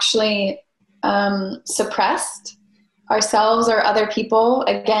actually suppressed ourselves or other people,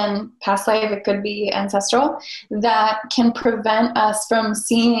 again, past life, it could be ancestral, that can prevent us from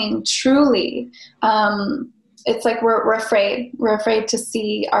seeing truly. It's like we're afraid. We're afraid to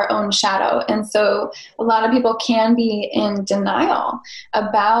see our own shadow. And so a lot of people can be in denial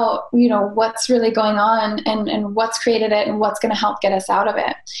about, you know, what's really going on and what's created it and what's going to help get us out of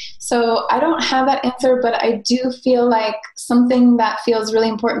it. So I don't have that answer, but I do feel like something that feels really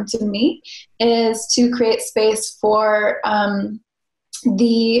important to me is to create space for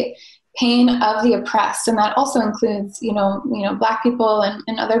the pain of the oppressed, and that also includes, you know, Black people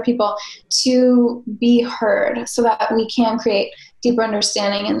and other people, to be heard, so that we can create deeper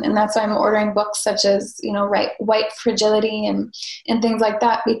understanding. And that's why I'm ordering books such as, you know, White Fragility and things like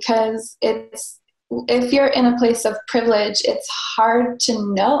that, because if you're in a place of privilege, it's hard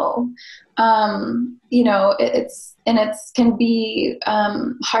to know, you know, it can be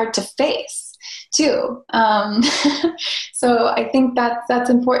hard to face too. So I think that's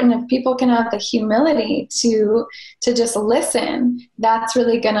important. If people can have the humility to just listen, that's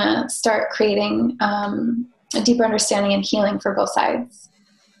really gonna start creating a deeper understanding and healing for both sides.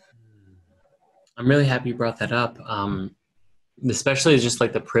 I'm really happy you brought that up. Especially just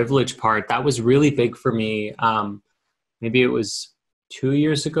like the privilege part, that was really big for me. Maybe it was 2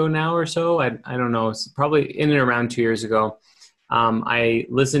 years ago now or so. I don't know. It's probably in and around 2 years ago. I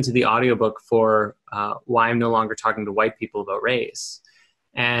listened to the audiobook for Why I'm No Longer Talking to White People About Race.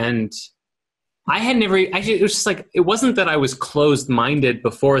 And I had never, actually, it was just like, it wasn't that I was closed-minded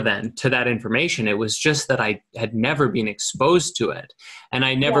before then to that information. It was just that I had never been exposed to it. And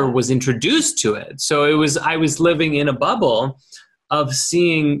I never was introduced to it. So I was living in a bubble of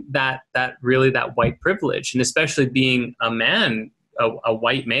seeing that white privilege, and especially being a man a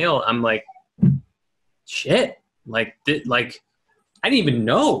white male, I'm like, shit, like I didn't even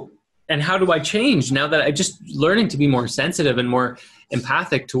know. And how do I change now that I just learning to be more sensitive and more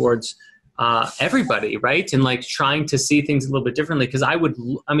empathic towards everybody, right? And like trying to see things a little bit differently. Because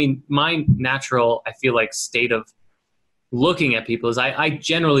my natural, I feel like, state of looking at people is I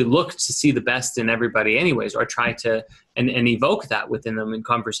generally look to see the best in everybody anyways, or I try to and evoke that within them in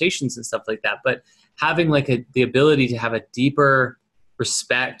conversations and stuff like that. But having like the ability to have a deeper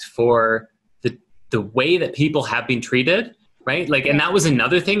respect for the way that people have been treated, right? Like, and that was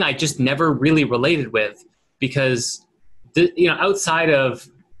another thing I just never really related with, because outside of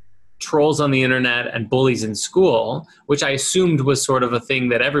trolls on the internet and bullies in school, which I assumed was sort of a thing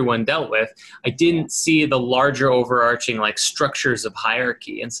that everyone dealt with, I didn't see the larger overarching like structures of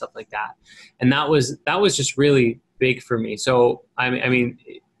hierarchy and stuff like that. And that was just really big for me. So I mean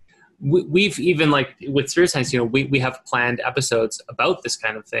we've even like with Spirit Science, we have planned episodes about this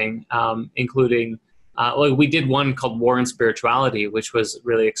kind of thing, including we did one called War and Spirituality, which was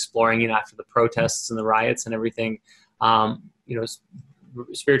really exploring, after the protests and the riots and everything,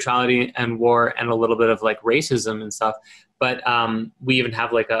 spirituality and war and a little bit of like racism and stuff. But we even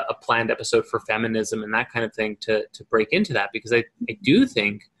have like a planned episode for feminism and that kind of thing to break into that, because I do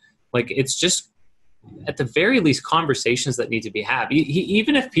think like it's just at the very least conversations that need to be had.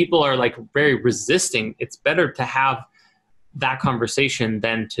 Even if people are like very resisting, it's better to have that conversation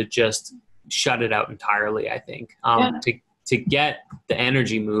than to just shut it out entirely, I think. To get the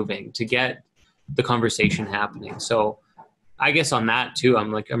energy moving, to get the conversation happening. So I guess on that too,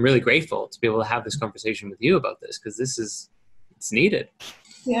 I'm really grateful to be able to have this conversation with you about this, because it's needed.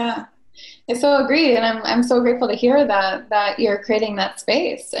 Yeah. I so agree. And I'm so grateful to hear that you're creating that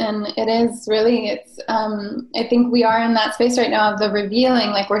space. And it is really, I think we are in that space right now of the revealing,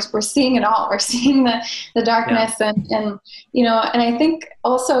 like we're seeing it all. We're seeing the darkness and and I think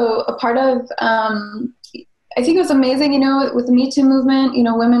also a part of, I think it was amazing, with the Me Too movement,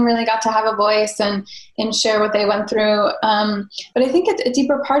 women really got to have a voice and share what they went through. But I think a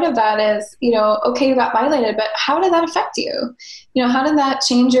deeper part of that is, okay, you got violated, but how did that affect you? How did that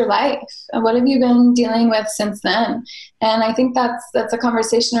change your life? What have you been dealing with since then? And I think that's a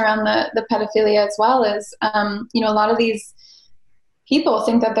conversation around the pedophilia as well, is, a lot of these people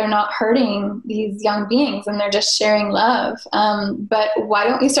think that they're not hurting these young beings and they're just sharing love. But why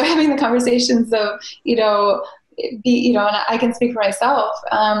don't we start having the conversations of, and I can speak for myself,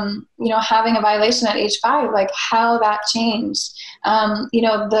 having a violation at age 5, like how that changed,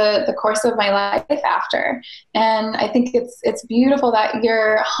 the course of my life after. And I think it's beautiful that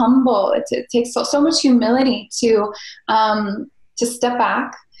you're humble. It takes so much humility to step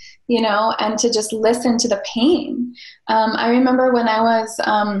back, and to just listen to the pain. I remember when I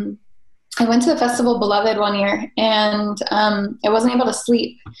went to the festival Beloved one year, and I wasn't able to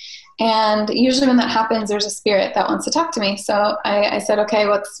sleep. And usually when that happens, there's a spirit that wants to talk to me. So I said, okay,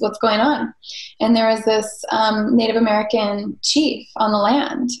 what's going on? And there was this Native American chief on the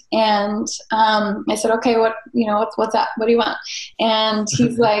land. And I said, okay, what's up? What do you want? And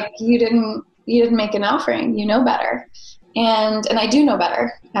he's like, you didn't make an offering, better. And I do know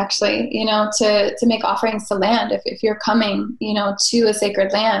better, actually, to make offerings to land. If you're coming, to a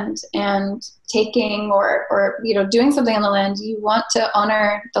sacred land and taking or doing something on the land, you want to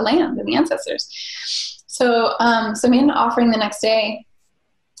honor the land and the ancestors. So I made an offering the next day.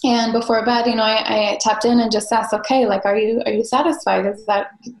 And before bed, I tapped in and just asked, okay, like, are you satisfied? Is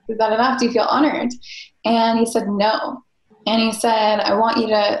that enough? Do you feel honored? And he said, no. And he said, I want you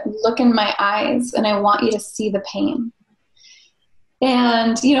to look in my eyes and I want you to see the pain.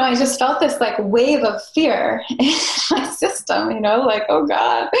 And, I just felt this like wave of fear in my system, like, oh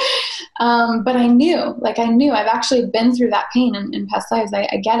God. But I knew I've actually been through that pain in past lives.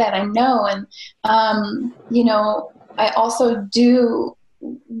 I get it. I know. And, I also do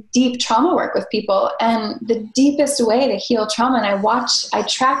deep trauma work with people, and the deepest way to heal trauma, and I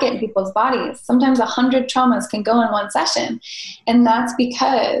track it in people's bodies. Sometimes 100 traumas can go in one session. And that's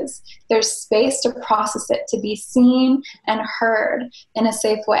because there's space to process it, to be seen and heard in a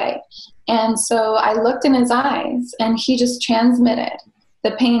safe way. And so I looked in his eyes, and he just transmitted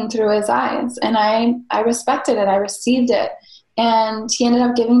the pain through his eyes. And I respected it. I received it. And he ended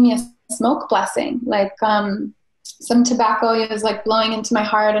up giving me a smoke blessing, like, some tobacco. He was like blowing into my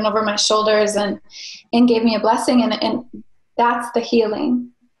heart and over my shoulders and gave me a blessing. And that's the healing,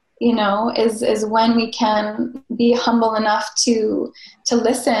 is when we can be humble enough to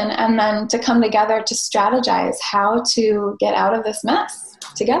listen and then to come together to strategize how to get out of this mess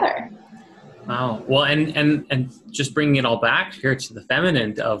together. Wow. Well, and just bringing it all back here to the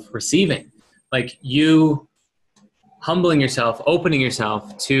feminine of receiving, like you humbling yourself, opening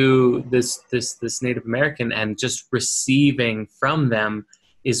yourself to this Native American and just receiving from them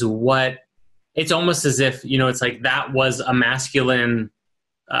is what, it's almost as if, you know, it's like that was a masculine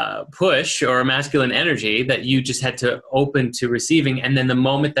push or a masculine energy that you just had to open to receiving. And then the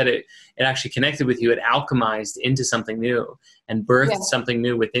moment that it actually connected with you, it alchemized into something new and birthed something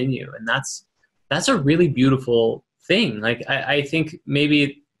new within you. And that's a really beautiful thing. Like, I think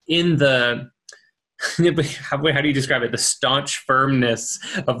maybe in the, how do you describe it? The staunch firmness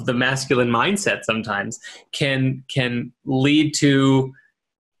of the masculine mindset sometimes can lead to,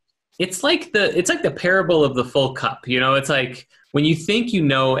 it's like the parable of the full cup. You know, it's like when you think you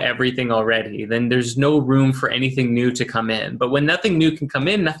know everything already, then there's no room for anything new to come in. But when nothing new can come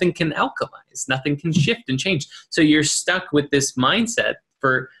in, nothing can alchemize, nothing can shift and change. So you're stuck with this mindset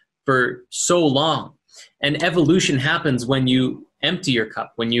for so long. And evolution happens when you empty your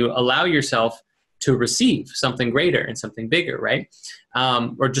cup, when you allow yourself to receive something greater and something bigger, right?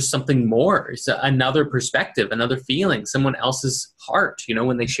 Or just something more. It's another perspective, another feeling, someone else's heart, you know,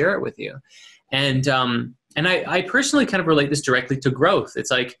 when they share it with you. And I personally kind of relate this directly to growth. It's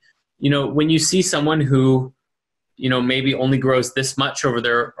like, you know, when you see someone who, you know, maybe only grows this much over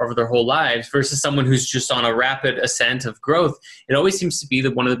their whole lives versus someone who's just on a rapid ascent of growth, it always seems to be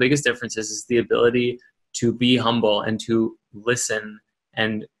that one of the biggest differences is the ability to be humble and to listen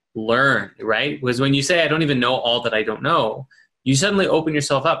and learn, right? Because when you say, I don't even know all that I don't know, you suddenly open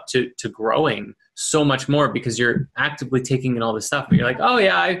yourself up to growing so much more because you're actively taking in all this stuff. But you're like, oh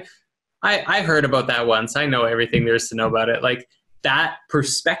yeah, I heard about that once. I know everything there is to know about it. Like, that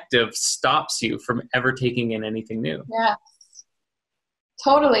perspective stops you from ever taking in anything new. Yeah,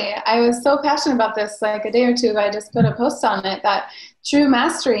 totally. I was so passionate about this like a day or two ago. I just put a post on it that true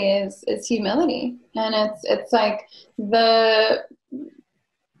mastery is humility. And it's like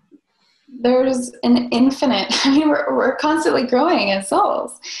there's an infinite, I mean, we're constantly growing as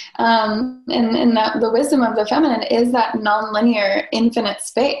souls. And that the wisdom of the feminine is that nonlinear infinite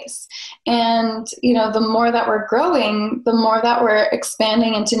space. And, you know, the more that we're growing, the more that we're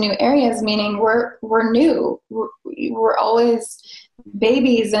expanding into new areas, meaning we're new. We're always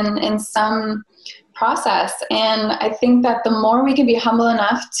babies in some process. And I think that the more we can be humble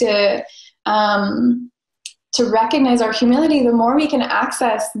enough to recognize our humility, the more we can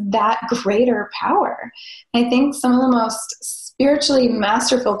access that greater power. And I think some of the most spiritually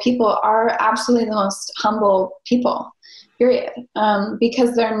masterful people are absolutely the most humble people, period.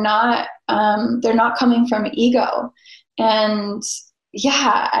 Because they're not coming from ego. And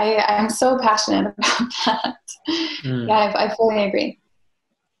yeah, I'm so passionate about that. Yeah, I fully agree.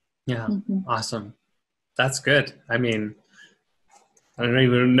 Yeah. Awesome. That's good. I mean, I don't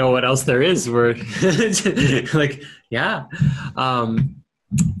even know what else there is. We're like, yeah.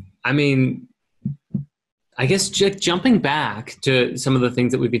 I mean, I guess jumping back to some of the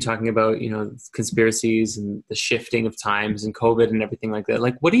things that we've been talking about, you know, conspiracies and the shifting of times and COVID and everything like that.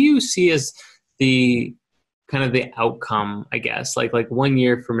 Like, what do you see as the kind of the outcome, I guess, like 1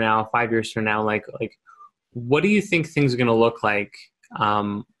 year from now, 5 years from now, like what do you think things are going to look like,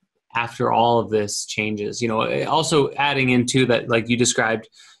 after all of this changes? You know, also adding into that, like you described,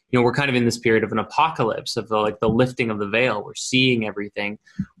 you know, we're kind of in this period of an apocalypse of the lifting of the veil. We're seeing everything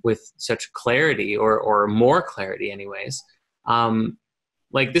with such clarity or more clarity anyways.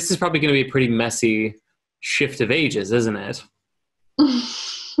 Like, this is probably going to be a pretty messy shift of ages, isn't it?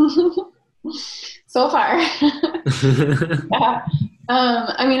 So far. Yeah.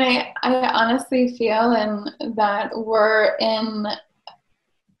 I mean, I honestly feel that we're in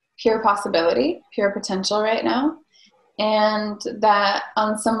pure possibility, pure potential right now. And that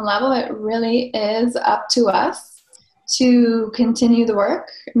on some level, it really is up to us to continue the work,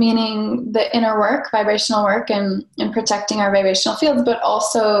 meaning the inner work, vibrational work, and protecting our vibrational fields, but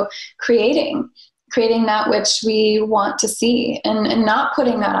also creating that which we want to see and not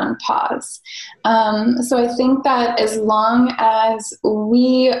putting that on pause. So I think that as long as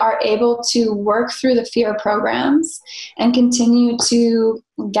we are able to work through the fear programs and continue to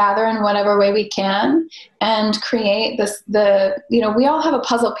gather in whatever way we can and create we all have a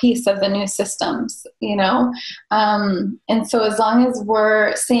puzzle piece of the new systems, you know? And so as long as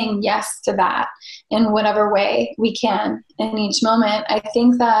we're saying yes to that in whatever way we can in each moment, I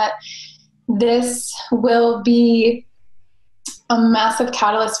think that this will be a massive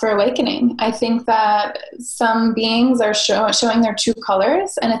catalyst for awakening. I think that some beings are showing their true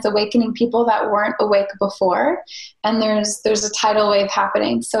colors, and it's awakening people that weren't awake before. And there's a tidal wave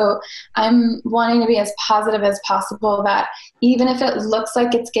happening. So I'm wanting to be as positive as possible, that even if it looks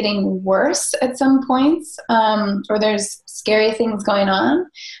like it's getting worse at some points, or there's scary things going on,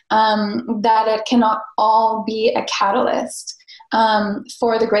 that it cannot all be a catalyst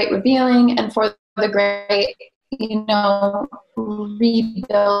for the great revealing and for the great,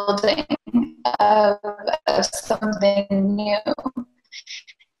 rebuilding of something new.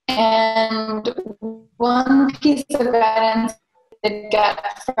 And one piece of guidance I did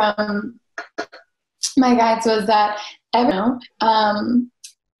get from my guides was that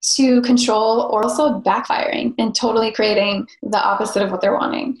to control, or also backfiring and totally creating the opposite of what they're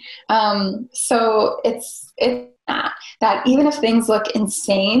wanting. So it's that even if things look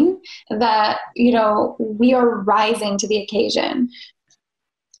insane, that, we are rising to the occasion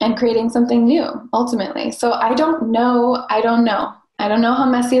and creating something new ultimately. So I don't know how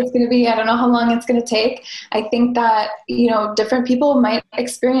messy it's going to be. I don't know how long it's going to take. I think that, different people might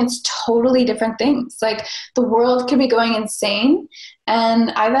experience totally different things. Like, the world could be going insane.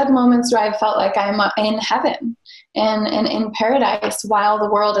 And I've had moments where I felt like I'm in heaven and in paradise while the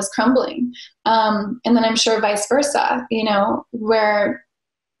world is crumbling. And then I'm sure vice versa, where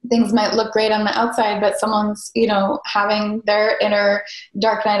things might look great on the outside, but someone's, having their inner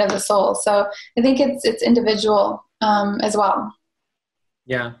dark night of the soul. So I think it's individual as well.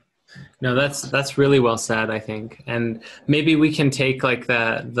 Yeah. No, that's really well said, I think. And maybe we can take like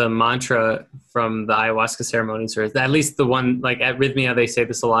the mantra from the ayahuasca ceremonies, or at least the one, like at Rhythmia, they say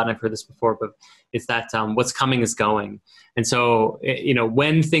this a lot, and I've heard this before, but it's that what's coming is going. And so,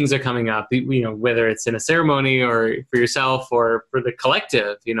 when things are coming up, whether it's in a ceremony or for yourself or for the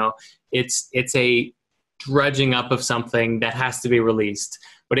collective, it's a dredging up of something that has to be released,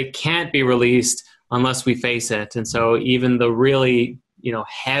 but it can't be released unless we face it. And so even the really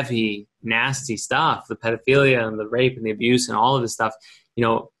heavy, nasty stuff, the pedophilia and the rape and the abuse and all of this stuff,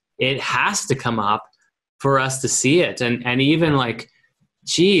 it has to come up for us to see it. And even like,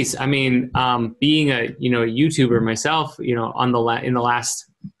 geez, I mean, being a YouTuber myself, in the last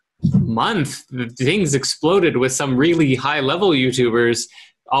month, things exploded with some really high level YouTubers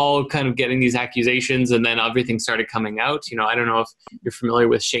all kind of getting these accusations, and then everything started coming out. I don't know if you're familiar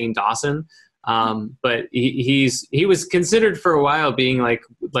with Shane Dawson. But he was considered for a while being like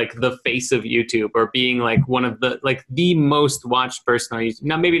the face of YouTube, or being like one of the most watched person on YouTube.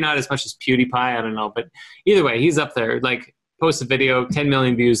 Now, maybe not as much as PewDiePie, I don't know, but either way, he's up there. Like, post a video, 10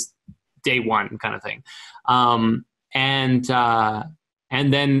 million views day one kind of thing.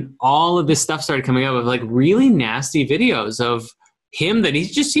 And then all of this stuff started coming up of like really nasty videos of him that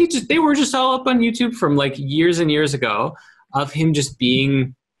they were just all up on YouTube from like years and years ago, of him just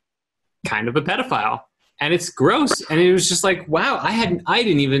being kind of a pedophile. And it's gross. And it was just like, wow, I had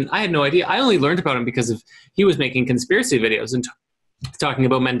no idea. I only learned about him because he was making conspiracy videos and talking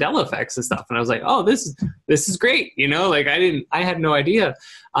about Mandela effects and stuff. And I was like, oh, this is great. Like I had no idea.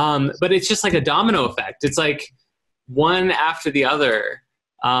 But it's just like a domino effect. It's like one after the other.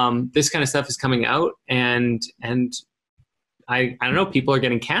 This kind of stuff is coming out, and I don't know, people are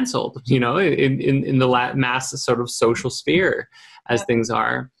getting canceled, in the mass sort of social sphere as things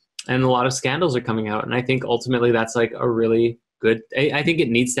are. And a lot of scandals are coming out. And I think ultimately that's like a really good, I think it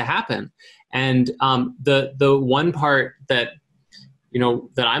needs to happen. And the one part that,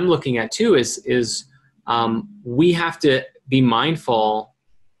 that I'm looking at too is we have to be mindful.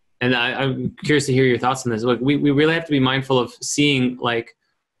 And I'm curious to hear your thoughts on this. Like, we really have to be mindful of seeing like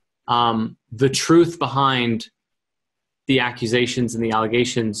the truth behind the accusations and the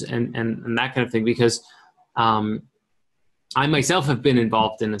allegations and that kind of thing, because I myself have been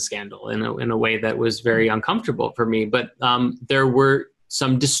involved in a scandal in a way that was very uncomfortable for me, but there was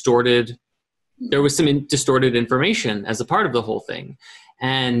some distorted information as a part of the whole thing.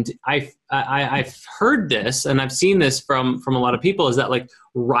 And I've heard this, and I've seen this from a lot of people, is that like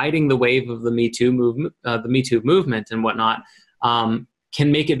riding the wave of the Me Too movement and whatnot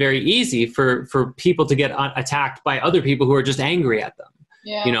can make it very easy for people to get attacked by other people who are just angry at them.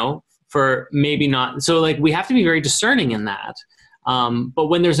 Yeah. For maybe not. So like, we have to be very discerning in that. But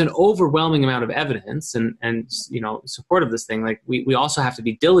when there's an overwhelming amount of evidence and support of this thing, like we also have to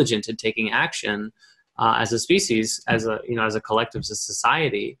be diligent in taking action as a species, as a collective, as a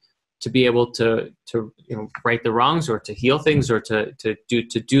society, to be able to right the wrongs, or to heal things, or to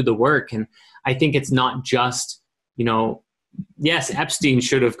do the work. And I think it's not just, yes, Epstein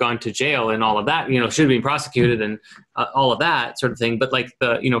should have gone to jail and all of that, should have been prosecuted and all of that sort of thing. But like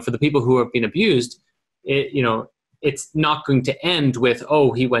for the people who have been abused, it's not going to end with,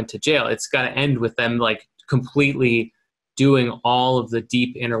 oh, he went to jail. It's got to end with them like completely doing all of the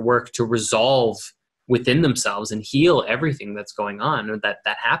deep inner work to resolve within themselves and heal everything that's going on or that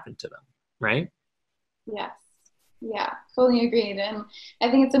happened to them, right? Yes. Yeah, fully agreed. And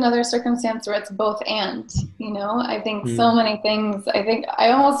I think it's another circumstance where it's both and, I think so many things, I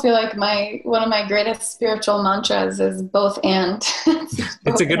almost feel like one of my greatest spiritual mantras is both and.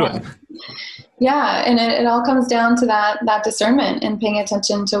 It's a good one. Yeah. And it all comes down to that discernment and paying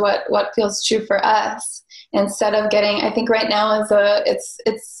attention to what feels true for us, instead of getting, I think right now it's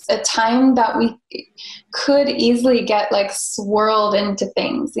a time that we could easily get like swirled into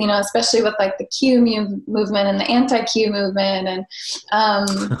things, especially with like the Q movement and the anti-Q movement. And,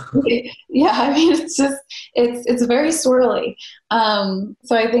 yeah, I mean, it's very swirly.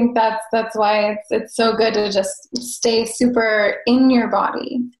 So I think that's why it's so good to just stay super in your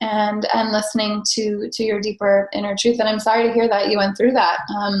body and listening to your deeper inner truth. And I'm sorry to hear that you went through that.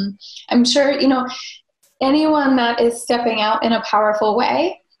 I'm sure, anyone that is stepping out in a powerful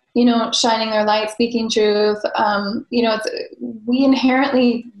way, shining their light, speaking truth, we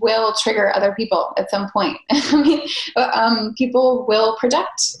inherently will trigger other people at some point. I mean, people will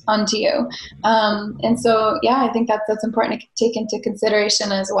project onto you. And so, yeah, I think that's important to take into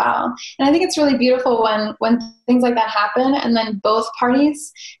consideration as well. And I think it's really beautiful when things like that happen and then both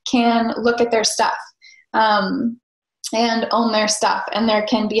parties can look at their stuff. And own their stuff, and there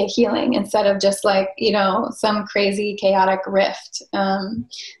can be a healing instead of just like, some crazy chaotic rift.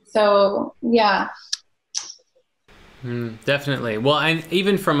 So yeah. Definitely. Well, and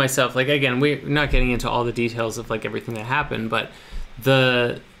even for myself, like, again, we're not getting into all the details of like everything that happened, but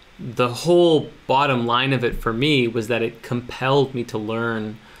the whole bottom line of it for me was that it compelled me to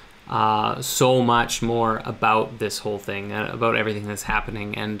learn so much more about this whole thing, about everything that's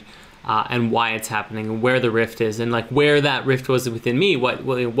happening, and why it's happening, and where the rift is, and like where that rift was within me. What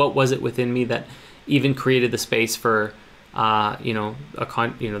was it within me that even created the space for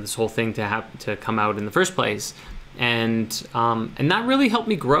this whole thing to come out in the first place, and that really helped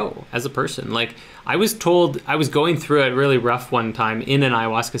me grow as a person. Like, I was told I was going through it really rough one time in an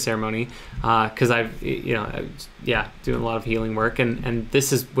ayahuasca ceremony, because I've doing a lot of healing work, and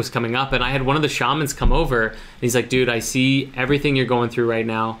this was coming up, and I had one of the shamans come over, and he's like, dude, I see everything you're going through right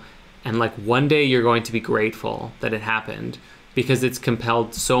now. And like one day you're going to be grateful that it happened, because it's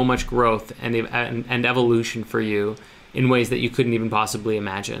compelled so much growth and evolution for you in ways that you couldn't even possibly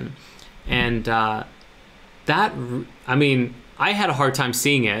imagine. And I had a hard time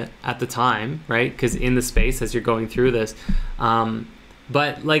seeing it at the time, right? Because in the space as you're going through this,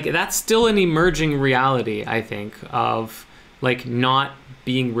 but like that's still an emerging reality, I think, of like not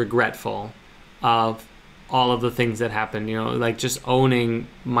being regretful of all of the things that happen, like just owning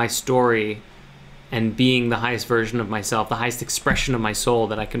my story and being the highest version of myself, the highest expression of my soul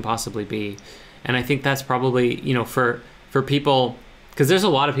that I can possibly be. And I think that's probably, for people, because there's a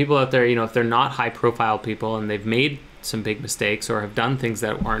lot of people out there, if they're not high profile people and they've made some big mistakes or have done things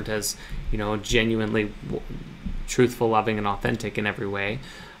that aren't as, genuinely truthful, loving, and authentic in every way,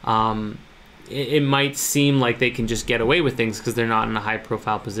 it might seem like they can just get away with things because they're not in a high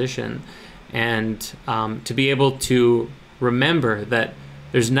profile position. And to be able to remember that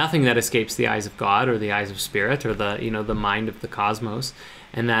there's nothing that escapes the eyes of God or the eyes of spirit or the mind of the cosmos,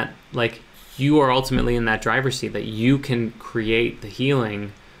 and that like you are ultimately in that driver's seat, that you can create the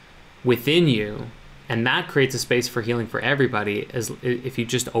healing within you, and that creates a space for healing for everybody if you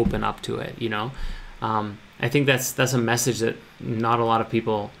just open up to it. I think that's a message that not a lot of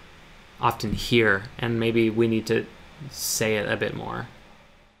people often hear, and maybe we need to say it a bit more.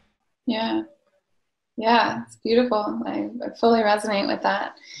 Yeah, it's beautiful. I fully resonate with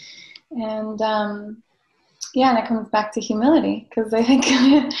that. And and it comes back to humility, because I think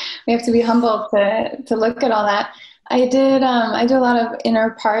we have to be humble to look at all that. I do a lot of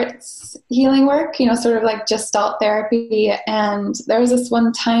inner parts healing work, sort of like Gestalt therapy. And there was this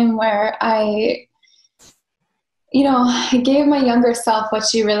one time where I gave my younger self what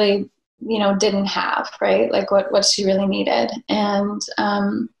she really, didn't have, right? Like what she really needed. And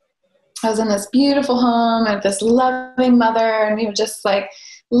I was in this beautiful home with this loving mother, and just like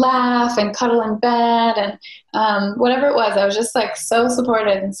laugh and cuddle in bed, and whatever it was, I was just like so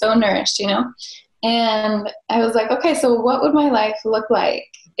supported and so nourished, And I was like, okay, so what would my life look like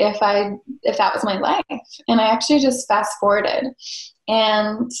if that was my life? And I actually just fast forwarded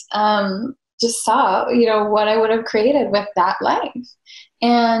and just saw, what I would have created with that life.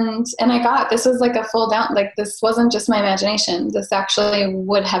 And this was like a full down, like this wasn't just my imagination. This actually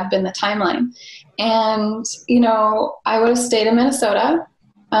would have been the timeline. And, I would have stayed in Minnesota.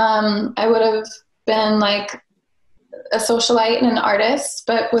 I would have been like a socialite and an artist,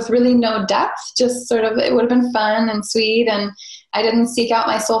 but with really no depth. Just sort of, it would have been fun and sweet. And I didn't seek out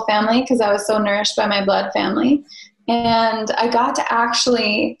my soul family because I was so nourished by my blood family. And I got to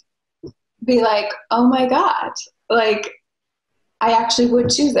actually be like, oh my God, like I actually would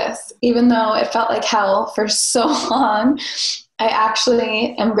choose this, even though it felt like hell for so long. I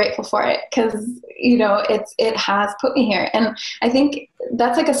actually am grateful for it because, you know, it has put me here. And I think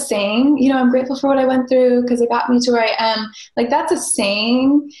that's like a saying, you know, I'm grateful for what I went through because it got me to where I am. Like, that's a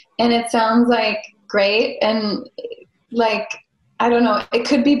saying, and it sounds like great. And like, I don't know, it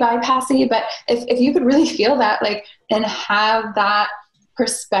could be bypassy, but if you could really feel that, like, and have that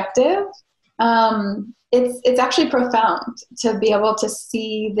perspective, it's actually profound to be able to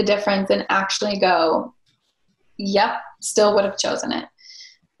see the difference and actually go, yep, still would have chosen it.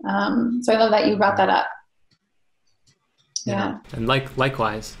 So I love that you brought that up. Yeah. And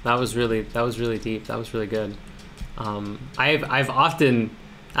likewise, that was really deep. That was really good. I've often,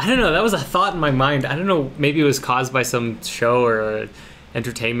 I don't know, that was a thought in my mind. I don't know, maybe it was caused by some show or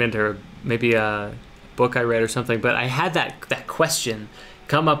entertainment or maybe a book I read or something, but I had that question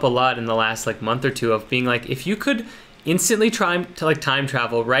come up a lot in the last like month or two of being like, if you could instantly try to like time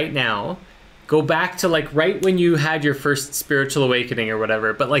travel right now, go back to like right when you had your first spiritual awakening or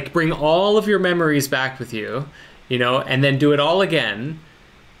whatever, but like bring all of your memories back with you, you know, and then do it all again,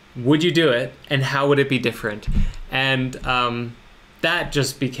 would you do it? And how would it be different? And that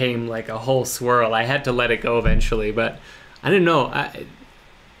just became like a whole swirl. I had to let it go eventually, but I didn't know.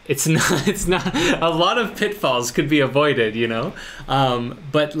 It's not, a lot of pitfalls could be avoided, you know?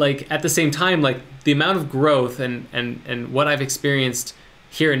 But like at the same time, like the amount of growth and what I've experienced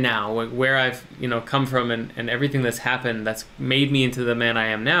here and now, where I've, you know, come from and everything that's happened that's made me into the man I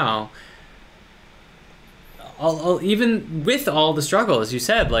am now, I'll even with all the struggle, as you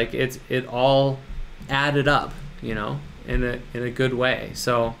said, like it all added up, you know, in a good way.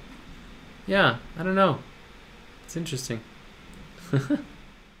 So yeah, I don't know, it's interesting.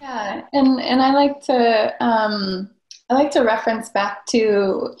 Yeah, and I like to reference back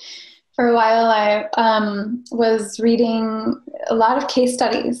to, for a while I was reading a lot of case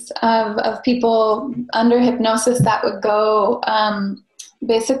studies of people under hypnosis that would go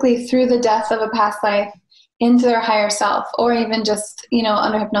basically through the death of a past life into their higher self, or even just, you know,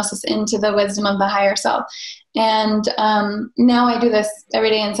 under hypnosis into the wisdom of the higher self. And now I do this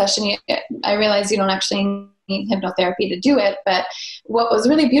every day in session. I realize you don't actually need hypnotherapy to do it, but what was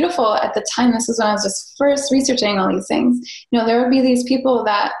really beautiful at the time, this was when I was just first researching all these things, you know, there would be these people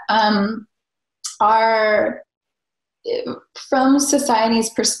that are, from society's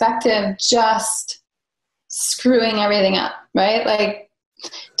perspective, just screwing everything up, right? Like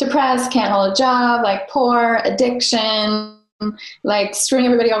depressed, can't hold a job, like poor, addiction, like screwing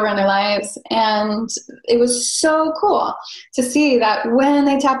everybody over in their lives. And it was so cool to see that when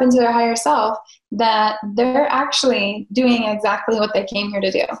they tap into their higher self, that they're actually doing exactly what they came here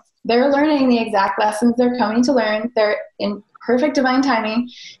to do. They're learning the exact lessons they're coming to learn. They're in perfect divine timing.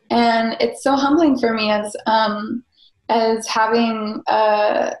 And it's so humbling for me as having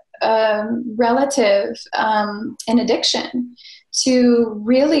a relative in addiction to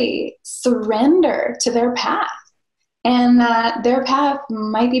really surrender to their path, and that their path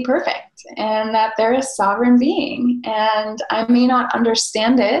might be perfect, and that they're a sovereign being. And I may not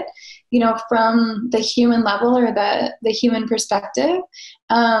understand it, you know, from the human level or the human perspective,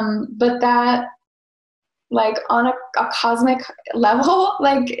 but that, like, on a cosmic level,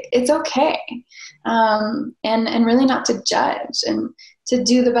 like, it's okay. And really not to judge, and to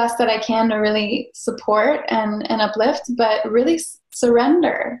do the best that I can to really support and uplift, but really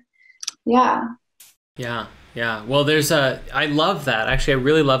surrender. Yeah. Yeah. Yeah. Well, I love that. Actually, I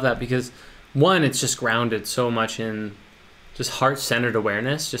really love that because, one, it's just grounded so much in just heart-centered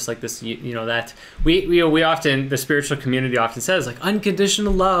awareness, just like this, you know, that we often, the spiritual community often says, like,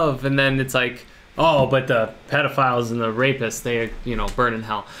 unconditional love. And then it's like, oh, but the pedophiles and the rapists, they, you know, burn in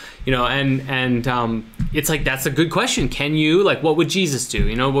hell, you know, and it's like, that's a good question. Can you, like, what would Jesus do?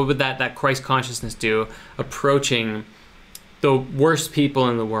 You know, what would that Christ consciousness do approaching the worst people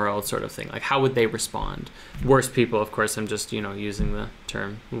in the world, sort of thing? Like, how would they respond? Worst people, of course, I'm just, you know, using the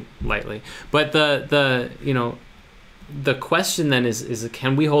term lightly. But the you know, the question then is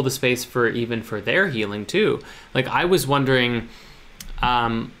can we hold a space for their healing too? Like, I was wondering,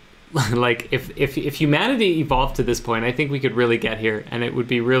 like, if humanity evolved to this point, I think we could really get here, and it would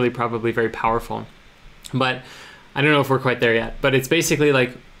be really probably very powerful. But I don't know if we're quite there yet. But it's basically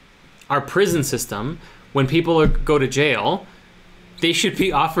like our prison system. When people go to jail, they should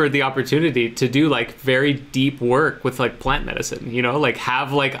be offered the opportunity to do like very deep work with like plant medicine, you know, like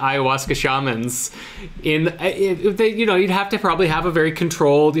have like ayahuasca shamans in, if they, you know, you'd have to probably have a very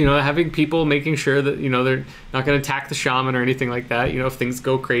controlled, you know, having people making sure that, you know, they're not going to attack the shaman or anything like that, you know, if things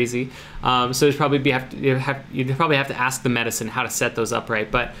go crazy. So there's probably you'd probably have to ask the medicine how to set those up right.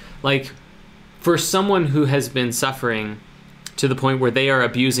 But like for someone who has been suffering to the point where they are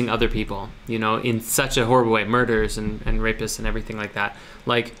abusing other people, you know, in such a horrible way, murders and rapists and everything like that.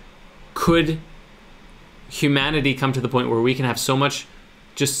 Like, could humanity come to the point where we can have so much,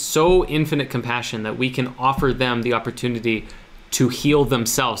 just so infinite compassion that we can offer them the opportunity to heal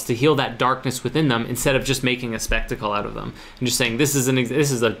themselves, to heal that darkness within them, instead of just making a spectacle out of them and just saying, this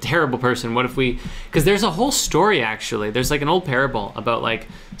is a terrible person. What if we, because there's a whole story, actually. There's like an old parable about like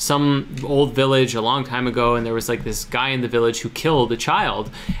some old village a long time ago, and there was like this guy in the village who killed a child,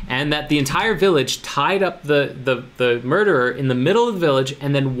 and that the entire village tied up the murderer in the middle of the village,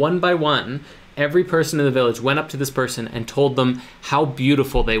 and then one by one, every person in the village went up to this person and told them how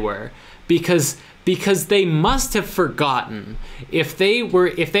beautiful they were, because they must have forgotten, if they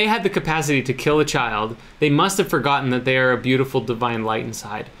had the capacity to kill a child, they must have forgotten that they are a beautiful divine light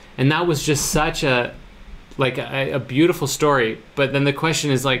inside. And that was just such a beautiful story. But then the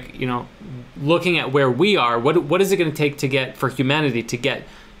question is, like, you know, looking at where we are, what is it going to take for humanity to get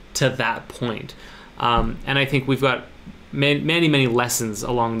to that point? And I think we've got many lessons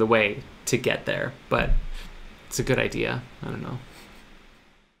along the way to get there, but it's a good idea. I don't know.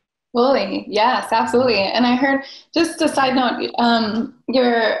 Fully. Yes, absolutely. And I heard, just a side note,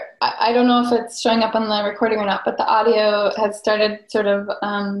 I don't know if it's showing up on the recording or not, but the audio has started sort of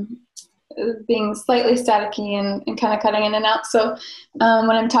being slightly staticky and kind of cutting in and out. So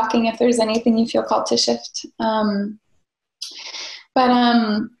when I'm talking, if there's anything you feel called to shift.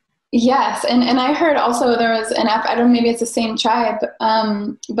 Yes. And I heard also there was I don't know, maybe it's the same tribe,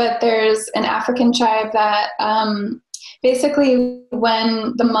 but there's an African tribe that basically,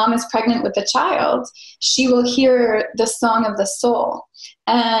 when the mom is pregnant with the child, she will hear the song of the soul.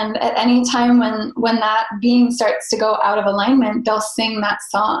 And at any time when that being starts to go out of alignment, they'll sing that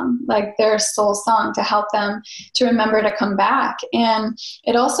song, like their soul song, to help them to remember to come back. And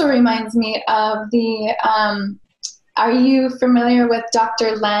it also reminds me of are you familiar with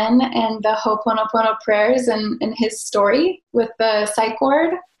Dr. Len and the Ho'oponopono prayers and his story with the psych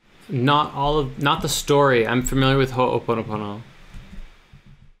ward? Not the story. I'm familiar with Ho'oponopono.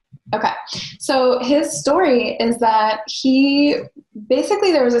 Okay. So his story is that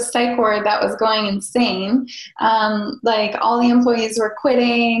there was a psych ward that was going insane. Like all the employees were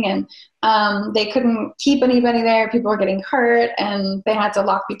quitting, and they couldn't keep anybody there. People were getting hurt, and they had to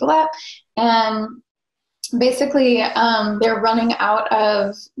lock people up. And basically, they're running out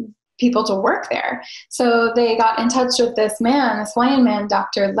of people to work there. So they got in touch with this Hawaiian man,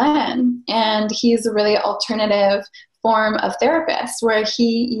 Dr. Len, and he's a really alternative form of therapist where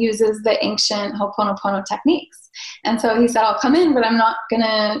he uses the ancient Ho'oponopono techniques. And so he said, I'll come in, but I'm not going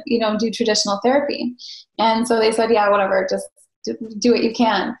to, do traditional therapy. And so they said, yeah, whatever, just do what you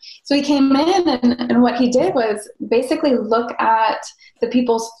can. So he came in, and what he did was basically look at the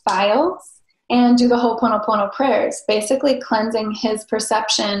people's files and do the Ho'oponopono prayers, basically cleansing his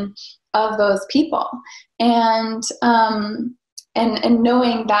perception of those people, and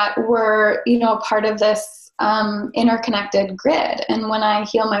knowing that we're part of this interconnected grid. And when I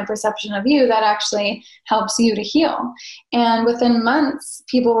heal my perception of you, that actually helps you to heal. And within months,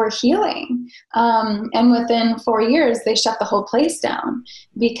 people were healing. And within 4 years, they shut the whole place down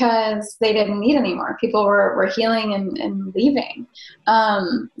because they didn't need anymore. People were healing and leaving.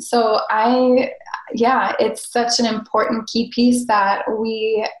 It's such an important key piece that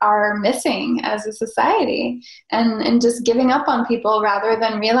we are missing as a society, and just giving up on people rather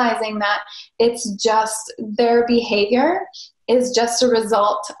than realizing that it's just their behavior is just a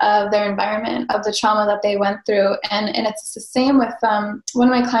result of their environment, of the trauma that they went through. And it's the same with one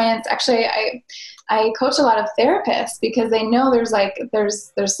of my clients. Actually, I coach a lot of therapists because they know there's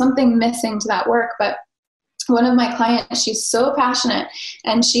something missing to that work. But one of my clients, she's so passionate,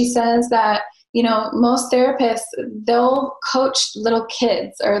 and she says that most therapists, they'll coach little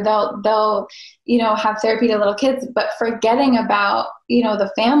kids, or they'll have therapy to little kids, but forgetting about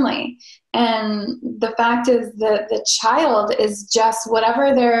the family. And the fact is that the child is just,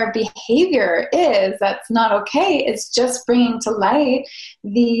 whatever their behavior is that's not okay, it's just bringing to light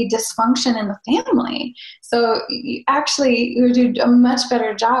the dysfunction in the family. So you would do a much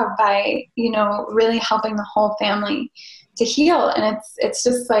better job by really helping the whole family to heal. And it's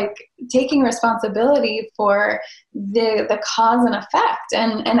just like taking responsibility for the cause and effect,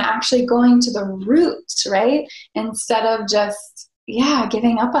 and actually going to the root, right? Instead of just yeah,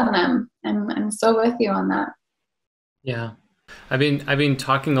 giving up on them. I'm so with you on that. Yeah. I've been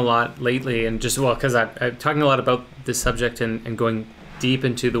talking a lot lately, and just, well, because I'm talking a lot about this subject, and going deep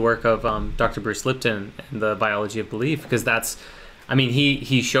into the work of Dr. Bruce Lipton and the biology of belief, because that's, I mean,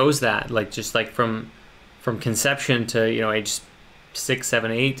 he shows that, like, just like from conception to, you know, age 6,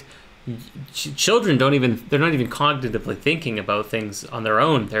 7, 8, children they're not even cognitively thinking about things on their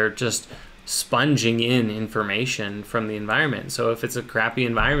own. They're just sponging in information from the environment. So if it's a crappy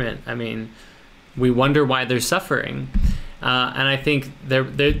environment, I mean, we wonder why they're suffering. And I think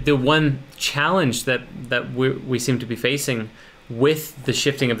the one challenge that we seem to be facing with the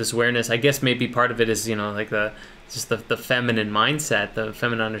shifting of this awareness, I guess maybe part of it is, you know, like the feminine mindset, the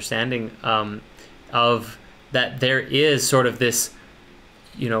feminine understanding of that there is sort of this,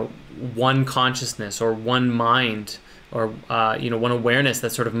 you know, one consciousness or one mind or you know, one awareness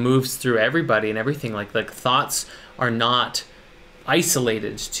that sort of moves through everybody and everything. Like thoughts are not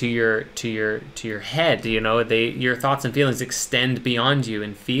isolated to your head, you know, your thoughts and feelings extend beyond you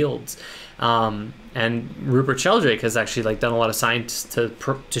in fields. And Rupert Sheldrake has actually like done a lot of science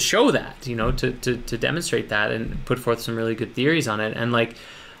to show that, you know, to demonstrate that and put forth some really good theories on it. And like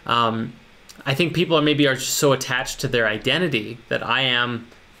I think people are just so attached to their identity that I am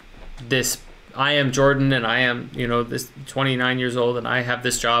Jordan, and I am, you know, this 29 years old, and I have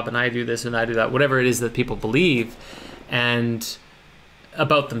this job, and I do this and I do that, whatever it is that people believe and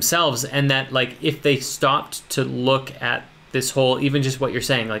about themselves. And that, like, if they stopped to look at this whole, even just what you're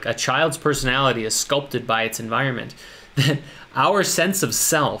saying, like a child's personality is sculpted by its environment, that our sense of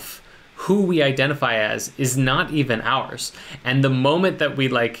self, who we identify as, is not even ours. And the moment that we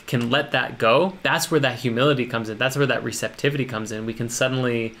like can let that go, that's where that humility comes in. That's where that receptivity comes in. We can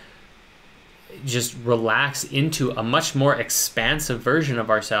suddenly just relax into a much more expansive version of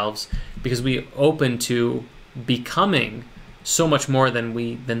ourselves, because we open to becoming so much more than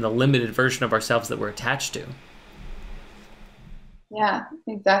the limited version of ourselves that we're attached to. Yeah,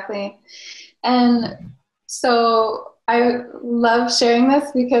 exactly. And so I love sharing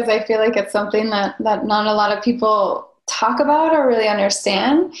this because I feel like it's something that not a lot of people talk about or really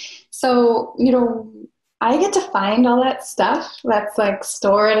understand. So, you know, I get to find all that stuff that's like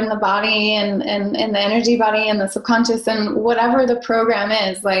stored in the body and in the energy body and the subconscious and whatever the program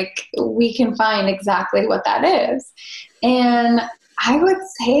is, like we can find exactly what that is. And I would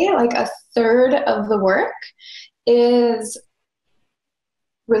say like a third of the work is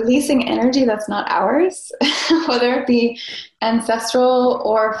releasing energy that's not ours, whether it be ancestral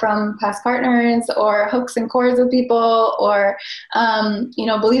or from past partners or hooks and cords with people or, you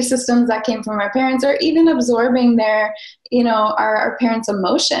know, belief systems that came from our parents, or even absorbing their, you know, our parents'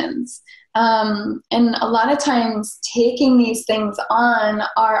 emotions. And a lot of times taking these things on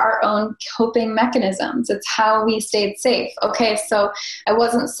are our own coping mechanisms. It's how we stayed safe. Okay, so I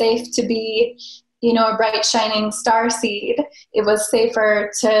wasn't safe to be, you know, a bright shining star seed. It was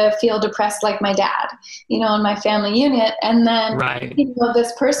safer to feel depressed like my dad, you know, in my family unit. And then, Right. you know,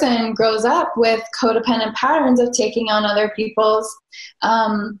 this person grows up with codependent patterns of taking on other people's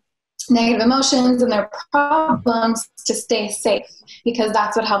negative emotions and their problems to stay safe, because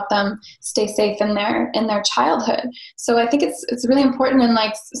that's what helped them stay safe in their childhood. So I think it's really important in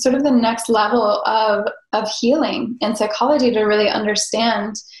like sort of the next level of healing and psychology to really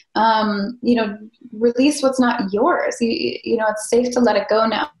understand, you know, release what's not yours. You know, it's safe to let it go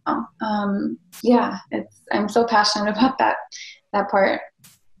now. Yeah, I'm so passionate about that part.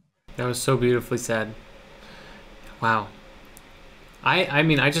 That was so beautifully said. Wow. I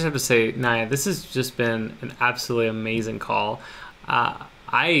mean, I just have to say, Naia, this has just been an absolutely amazing call.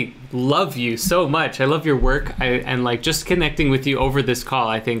 I love you so much. I love your work. And like just connecting with you over this call,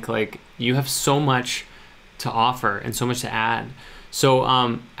 I think like you have so much to offer and so much to add.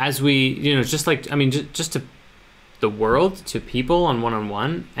 So as we, you know, just like, I mean, just to the world, to people on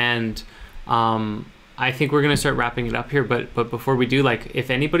one-on-one. And I think we're going to start wrapping it up here. But before we do, like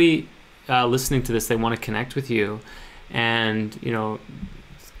if anybody listening to this, they want to connect with you and, you know,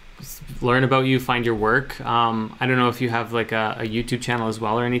 learn about you, find your work. I don't know if you have like a YouTube channel as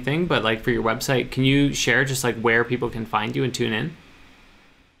well or anything, but like for your website, can you share just like where people can find you and tune in?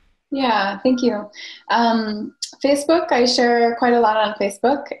 Yeah, thank you. Facebook, I share quite a lot on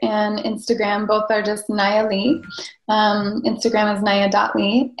Facebook, and Instagram, both are just Naia Leigh. Instagram is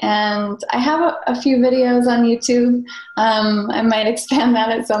naia.leigh, and I have a few videos on YouTube. I might expand that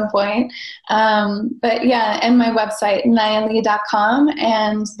at some point. But yeah, and my website, naialeigh.com,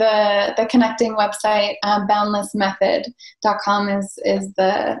 and the connecting website, boundlessmethod.com is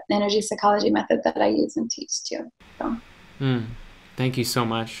the energy psychology method that I use and teach too. So. Thank you so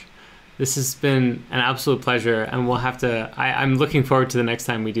much. This has been an absolute pleasure, and we'll have to, I'm looking forward to the next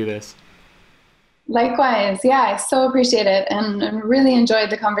time we do this. Likewise. Yeah, I so appreciate it and really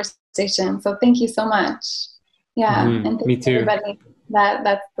enjoyed the conversation. So thank you so much. Yeah. And Me thank too. everybody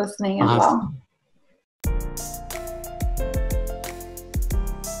that's listening as well.